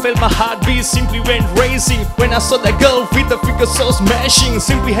 Then I felt my heartbeat simply went racing when I saw that girl with the figure so smashing.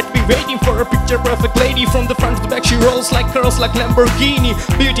 Simply had to be waiting for a picture perfect lady. From the front to the back she rolls like curls like Lamborghini.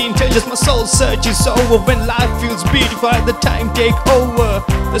 Beauty intelligence, my soul search is over. When life feels beautiful, I let the time take over.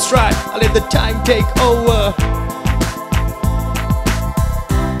 That's right, I let the time take over.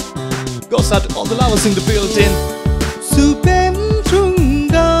 Goes out to all the lovers in the building. Supem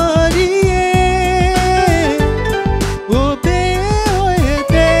trungariye obe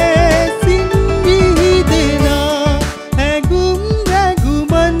oyede sinvihidena engum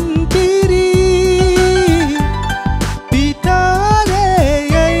enguman kiri pitare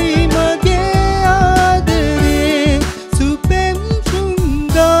yai mage adare supem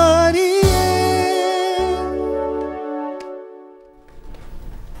trungariye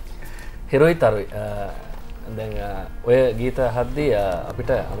Hiroi Tarui දැන් ඔය ගීත හද්දී අපිට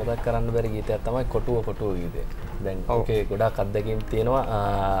අමතක කරන්න බැරි ගීතයක් තමයි කොටුව ගීතය. දැන් ඕකේ ගොඩාක් අත්දැකීම් තියෙනවා.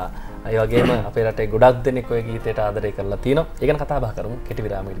 ඒ වගේම අපේ රටේ ගොඩක් දෙනෙක් ඔය ගීතයට ආදරය කරලා තියෙනවා. ඒ ගැන කතා බහ කරමු. කෙටි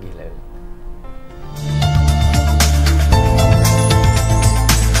විරාමයකට ගිහිල්ලා එමු.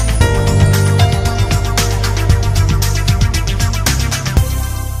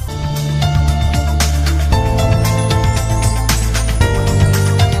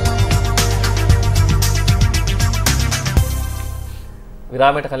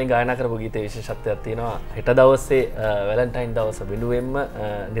 විරාමයට කලින් ගායනා කරපු ගීතයේ විශේෂත්වයක් තියෙනවා. හෙට දවසේ වැලන්ටයින් දවස වෙනුවෙන්ම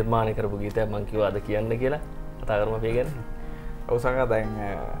නිර්මාණය කරපු ගීතයක් මම කිව්වා අද කියන්න කියලා. කතා කරමු අපි ගැන. ඔව් සංගා දැන්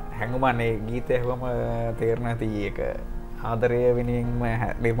හැඟුමනේ ගීතය හැවම තේරෙන ඇති ඒක ආදරය වෙනුවෙන්ම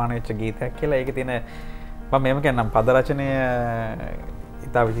නිර්මාණය වෙච්ච ගීතයක් කියලා. ඒකේ තියෙන මම මෙහෙම කියන්නම් පද රචනය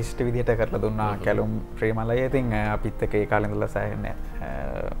ඉතා විශිෂ්ට විදිහට කරලා දුන්නා කැලුම් ප්‍රේමලය. ඉතින් අපිත් එක්ක ඒ කාලේ ඉඳලා සෑහෙන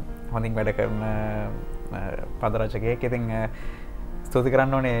හොඳින් වැඩ කරන පද රචකයෙක්. ඉතින් ස්තුති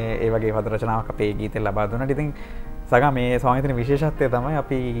කරන්න ඕනේ ඒ වගේ පද රචනාවක් අපේ ගීතේ ලබා දුන්නට. ඉතින් සගා මේ සෝං හිතන විශේෂත්වය තමයි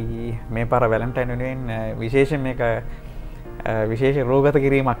අපි මේ පාර වැලන්ටයින් වෙනුවෙන් විශේෂයෙන් මේක විශේෂ රෝගත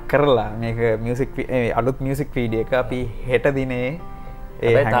කිරීමක් කරලා මේක මියුසික් අලුත් මියුසික් වීඩියෝ එක අපි හෙට දිනේ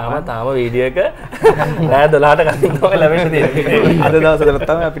තාම වීඩියෝ එක රෑ 12ට කලින් තමයි ලැබෙන්න තියෙන්නේ. අද දවසට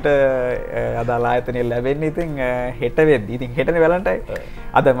තමයි අපිට අදාළ ආයතනය ලැබෙන්නේ. ඉතින් හෙට වෙද්දි ඉතින් හෙටනේ වැලන්ටයින්.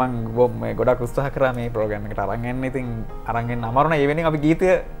 අද මම ගොඩක් උත්සාහ කරා මේ ප්‍රෝග්‍රෑම් එකට අරන් එන්න. ඉතින් අරන් එන්න අමාරු නෑ. ඒ වෙනින් අපි ගීතය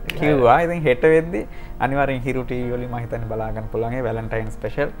කිව්වා. ඉතින් හෙට වෙද්දි අනිවාර්යෙන් හිරු ටීවී වලින් මම හිතන්නේ බලා ගන්න පුළුවන් ඒ වැලන්ටයින්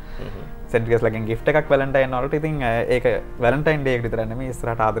ස්පෙෂල්. සෙන්ට්‍රියස් ලගෙන් gift එකක් වැලන්ටයින් වලට. ඉතින් ඒක වැලන්ටයින් ඩේ එකට විතර නෙමෙයි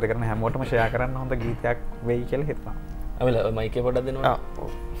ඉස්සරහට ආදර කරන හැමෝටම ෂෙයා කරන්න හොඳ ගීතයක් වෙයි කියලා හිතනවා. අමිල මයිකේ පොඩ්ඩක් දෙනවා.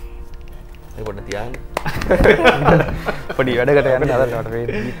 ඒ පොඩ්ඩක් තියාගන්න. පොඩි වැඩකට යන්න හදනවට මේ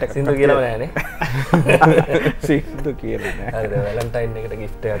ගීට් එක සින්දු කියලාම නෑනේ. සින්දු කියලා නෑ. හරිද වැලන්ටයින් එකට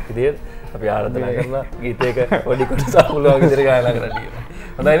gift එකක් විදියට අපි ආරාධනා කරනවා ගීතයක පොඩි කොටසක් පුළුවන් විදියට ගායනා කරන්න කියලා.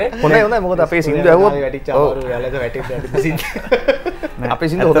 හොඳයිනේ? හොඳයි මොකද අපේ සින්දු ඇහුවොත් වැටිච්ච අමාරු වැලක වැටිච්ච සින්දු. අපේ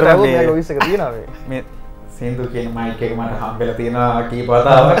සින්දු හොඳට ඇහුවොත් මේ ලොයිස් එක තියෙනවා මේ සින්දු කියන මයික් එක මට හම්බෙලා තියෙනවා කීප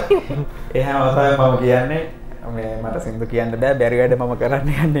වතාවක්. ඒ හැම වතාවෙම මම කියන්නේ මේ මට සින්දු කියන්න බෑ බැරි වැඩ මම කරන්න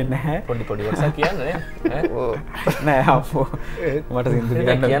යන්නේ නැහැ. පොඩි කොටසක් කියන්න නේ. නෑ අපෝ මට සින්දු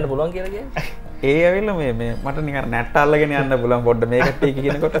කියන්න පුළුවන් කියලා කියන්නේ. ඒ ඇවිල්ලා මේ මට නිකන් නැට්ට අල්ලගෙන යන්න පුළුවන් පොඩ්ඩ මේකට ටීක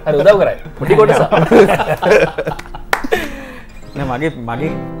කියනකොට. හරි උදව් කරයි. පොඩි කොටසක්. නෑ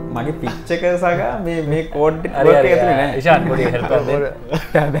මගේ පිච් එක සගා මේ කෝඩ් එක වර්ක් එක ඇතුලේ නෑ. ඉෂාන් පොඩි හෙල්ප් එකක්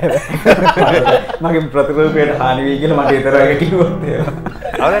දෙන්න. මගේ ප්‍රතිරූපයට හානි වෙයි කියලා මට විතරක් කිව්වොත් ඒවා.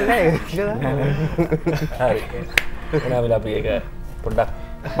 අවුලක් නෑ කියලා. හරි. එනවා අපි ඒක පොඩ්ඩක්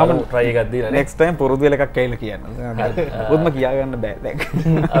මම try එකක් දීලා next time පුරුදු වෙල එකක් කියලා කියන්න. පුදුම කියා ගන්න බෑ දැන්.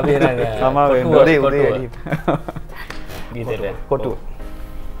 අපි එනං සමා වෙන්න උදේ ගීතේ කොටුව.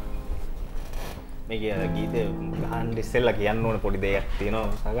 මේ ගීතය ගහන්න ඉස්සෙල්ලා කියන්න ඕන පොඩි දෙයක්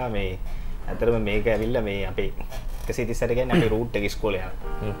තියෙනවා සගා. මේ ඇත්තටම මේක ඇවිල්ලා මේ අපේ 130ට කියන්නේ අපේ රූට් එක ඉස්කෝලේ යන.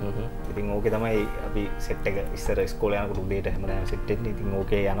 ඉතින් ඕකේ තමයි අපි සෙට් එක ඉස්සර ඉස්කෝලේ යනකොට උදේට හැමදාම සෙට් වෙන්නේ. ඉතින්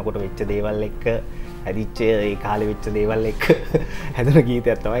ඕකේ යනකොට වෙච්ච දේවල් එක්ක හැදිච්ච ඒ කාලේ වෙච්ච දේවල් එක්ක හැදුන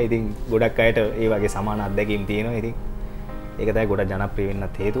ගීතයක් තමයි. ඉතින් ගොඩක් අයට ඒ වගේ සමාන අත්දැකීම් තියෙනවා. ඉතින් ඒක තමයි ගොඩක් ජනප්‍රිය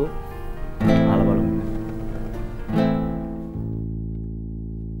වෙන්නත් හේතුව. අහලා බලමු.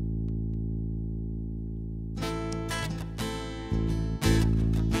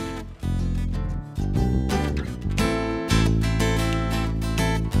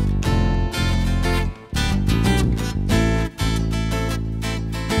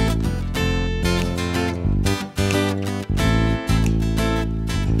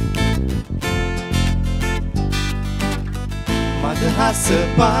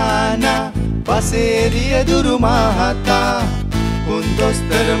 Hasapana Paseria duru mahata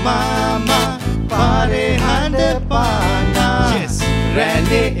Kundoster mama Pare handa pana Yes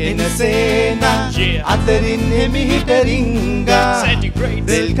Rale enasena Atarin hemihitaringa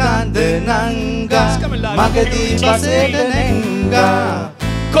Delkanda nanga Magadi paseda nenga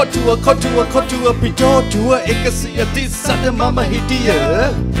Kotua pitotua Ekasiya tisada mama hitiya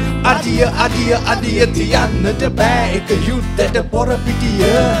Adiya තියන්නට බෑ එක යුද්ධට පොර පිටිය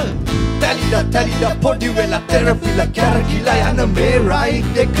තැලිලා පොඩි වෙලා තෙරපිලා කැරකිලා යන මේ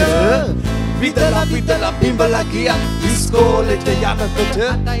රයිඩ් එක විදලා පිඹලා ගියා ඉස්කෝලේට යනකොට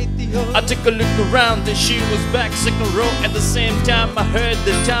I took a look around and she was back second row. At the same time I heard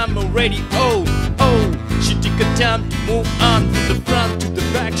the time already. Oh, she took her time to move on from the front to the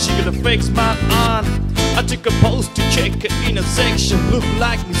back. She gonna fake smile on. I took a pose to check her inner section. Look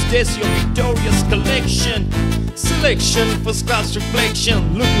like Miss Daisy or Victoria's collection. Selection, first class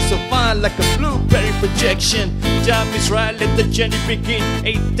reflection. Looking so fine like a blueberry projection. Time is right, let the journey begin.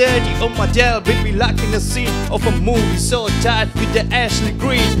 8:30 on my dial, baby, like in the scene of a movie. So tight with the Ashley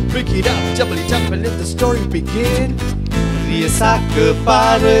Green. Pick it up, double it up and let the story begin. Riesaka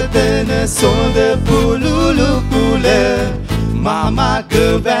paradana sonda pululu kula Mama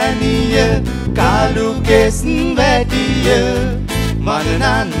kevaniya kalu kesen vadiya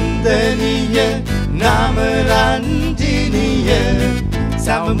Mananandaniya namaranjiniya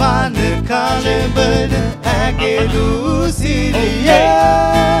Samamana kalabana agelu siriya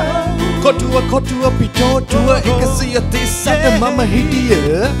Kotua pitotua ekasiya tisada mama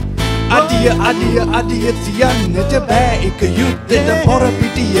hidiya Adiya තියන්නට බෑ එක යුද්ධෙට පොර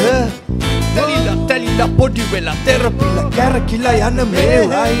පිටිය තැලිලා පොඩි වෙලා තෙරපිලා කැරකිලා යන මේ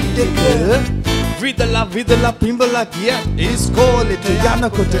ride එක විදලා පිඹලා ගියා ඉස්කෝලේට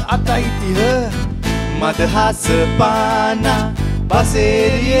යනකොට අතයිතිය මදහස පානා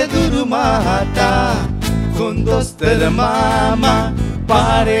බසේරිය දුරු මහතා කොන්දොස්තර මාමා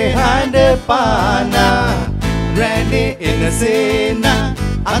පාරේ හඬ පානා රැනේ එනසේන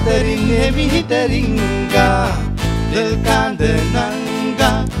අතරින් හෙමිහිට රිංගා දෙල් කාන්ද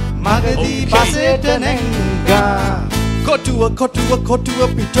නංගා මගදී බසේට නැංගා කොටුව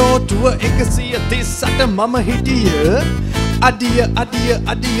පිටෝටුව 138 මම හිටිය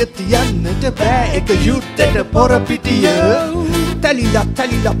අඩිය තියන්නට බෑ එක යුත්තට පොර පිටිය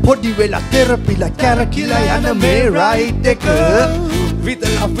තැලිලා පොඩි වෙලා තෙරපිලා කැරකිලා යන මේ රයිඩ් එක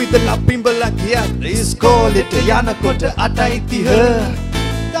විදලා පිඹලා ගියත් ඉස්කෝලෙට යනකොට 8යි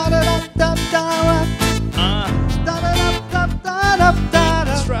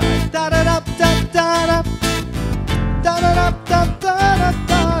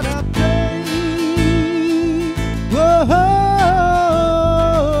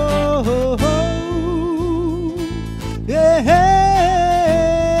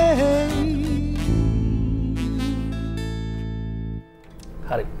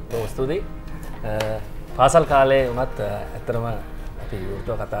හරි බොහොම ස්තුතියි පාසල් කාලේ වුණත් ඇත්තටම අපි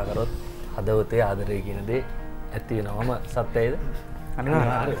වෘත්තව කතා කරොත් හදවතේ ආදරය කියන දේ ඇති වෙනවම සත්‍යයිද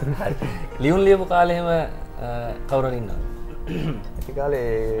අනිවාර්යයෙන් හරි ලියුම් ලියපු කාලේ එහෙම කවුරුන් ඉන්නවද ඒ කාලේ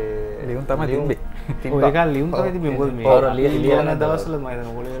ලියුම් තමයි තිබ්බේ ඔය කාලේ ලියුම් තමයි තිබ්බේ මොකද මේ ලියන දවස්වල මම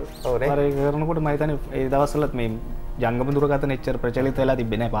හිතන්නේ ඔයගොල්ලෝ පරේ කරනකොට මම හිතන්නේ ඒ දවස්වලත් මේ ජංගම දුරකථන එච්චර ප්‍රචලිත වෙලා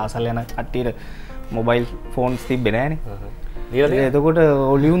තිබ්බේ නැහැ පාසල් යන කට්ටියට මොබයිල් ෆෝන්ස් තිබ්බේ නැහනේ එතකොට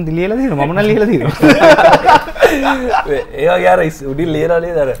ලියුම් ලියලා තියෙනවා මම නම් ලියලා තියෙනවා ඒ වගේ අර උඩින් ලියලා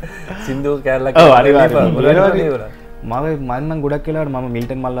නේද අර සින්දු කැරලක් ඔව් අනිවාර්යයෙන් මම ගොඩක් වෙලාවට මම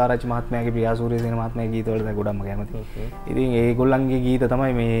මිල්ටන් මල්ලාරච්චි මහත්මයාගේ ප්‍රියා සූරියසේන මහත්මයාගේ ගීතවලට ගොඩක්ම කැමතියි. ඉතින් ඒගොල්ලන්ගේ ගීත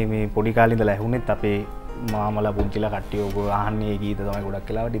තමයි මේ පොඩි කාලේ ඉඳලා ඇහුනෙත් අපේ මාමලා පුංචිලා කට්ටිය ඔය අහන්නේ ගීත තමයි ගොඩක්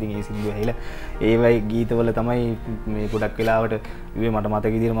වෙලාවට. ඉතින් ඒ සින්දු ඇහිලා ඒවයි ගීතවල තමයි මේ ගොඩක් වෙලාවට ඉවේ මට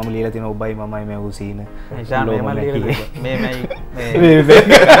මතක විදිහට මම ලියලා තියෙන ඔබයි මමයි මේ උසීන.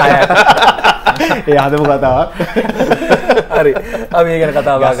 ඒ හදපු කතාවක්. හරි. අපි ඒ ගැන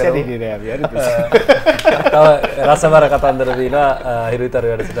කතා බහ කරමු. තව රසබර කතන්දර දිනා හිරුතර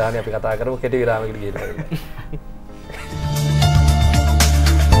වැඩසටහනේ අපි කතා කරමු කෙටි විරාමයකට ගිහින්.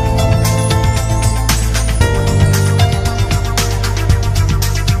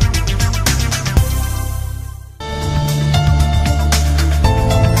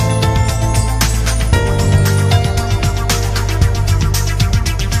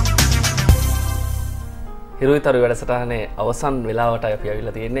 හිරුතර වැඩසටහනේ අවසන් වෙලාවට අපි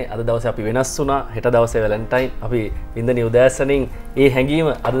ඇවිල්ලා තියෙන්නේ. අද දවසේ අපි වෙනස් වුණා. හෙට දවසේ වැලන්ටයින්. අපි වින්දනීය උදෑසනින් ඒ හැඟීම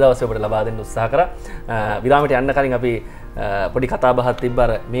අද දවසේ ඔබට ලබා දෙන්න උත්සාහ කරා. විරාමයට යන්න කලින් අපි පොඩි කතා බහක් තිබ්බ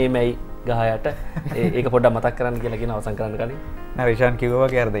අර මේයි ගහයට ඒක පොඩ්ඩක් මතක් කරන්න කියලා කියන අවසන් කරන්න කලින්. නෑ රිෂාන් කිව්වා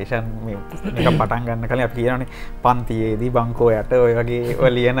වගේ අර දේශාන් මේක පටන් ගන්න කලින් අපි කියනවානේ පන්තියේදී බංකෝ යට ඔය වගේ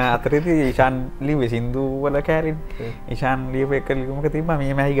ඔය ලියන අතරේදී ඊෂාන් ලිව්වේ සින්දු වල කෑරින් ඊෂාන් ලියපු එක ලියුමක තිබ්බා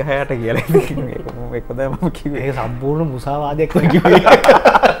මේයි ගහයට කියලා. ඒක තමයි මම කිව්වේ. ඒක සම්පූර්ණ මුසාවාදයක් වගේ කිව්වේ.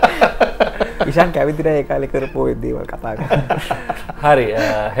 ඊෂාන් කැවිදිලා ඒ කාලේ කරපු ඔය දේවල් කතා කරා. හරි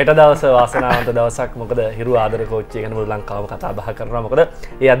හෙට දවස වාසනාවන්ත දවසක්. මොකද හිරු ආදර කෝච්චිය ගැන මුළු ලංකාවම කතා බහ කරනවා. මොකද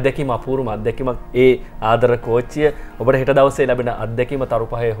ඒ අත්දැකීම අපූර්වම අත්දැකීමක්. ඒ ආදර කෝච්චිය ඔබට හෙට දවසේ ලැබෙන අත්දැකීම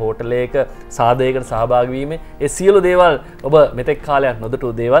තරුපහේ හෝටලයක සාදයකට සහභාගී වීම ඒ සියලු දේවල් ඔබ මෙතෙක් කාලයක්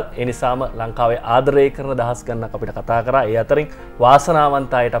නොදුටු දේවල්. ඒ නිසාම ලංකාවේ ආදරය කරන දහස් ගණනක් අපිට කතා කරා. ඒ අතරින්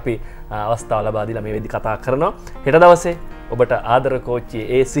වාසනාවන්ත අයට අපි අවස්ථාව ලබා දීලා මේ වෙද්දි කතා කරනවා. හෙට දවසේ ඔබට ආදර කෝච්චියේ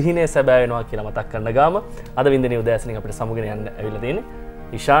ඒ සිහිනේ සැබෑ වෙනවා කියලා මතක් කරන ගාම අද වින්දනීය උදෑසනින් අපිට සමුගෙන යන්න ඇවිල්ලා තියෙන්නේ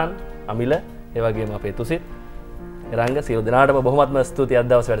ඉෂාන් අමිල ඒ වගේම අපේ තුසිත් එරංග සියලු දෙනාටම බොහොමත්ම ස්තුතියි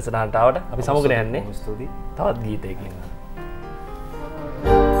අද දවසේ වැඩසටහනට ආවට. අපි සමුගෙන යන්නේ ස්තුතියි තවත් ගීතයකින්.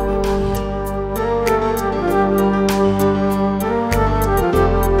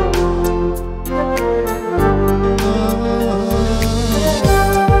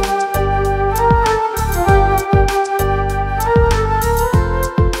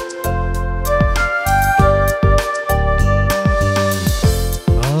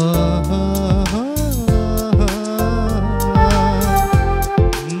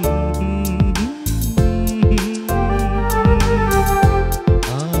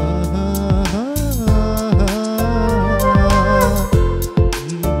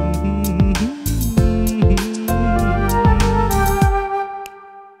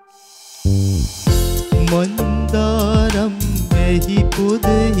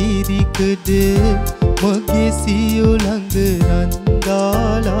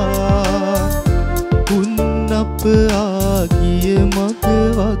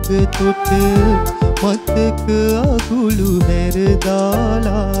 මතක අගුළු හැර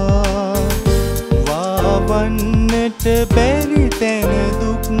දාලා වා මවන්නට බැරි තැන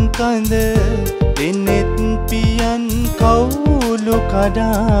දුක් කඳ දෙනෙත් පියන් කවුලු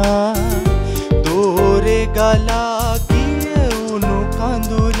කඩා දෝරේ ගලා ගිය උණු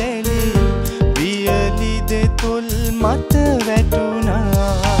කඳුලැලි වියලි දෙතොල් මත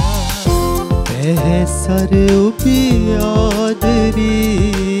වැටුණා පැහැසර ඔබේ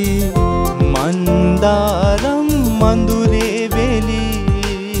ආදරේ මන්දාරම් මඳුරේ වෙලි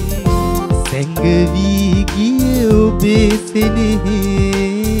සැඟවී ගිය ඔබේ සෙනෙහි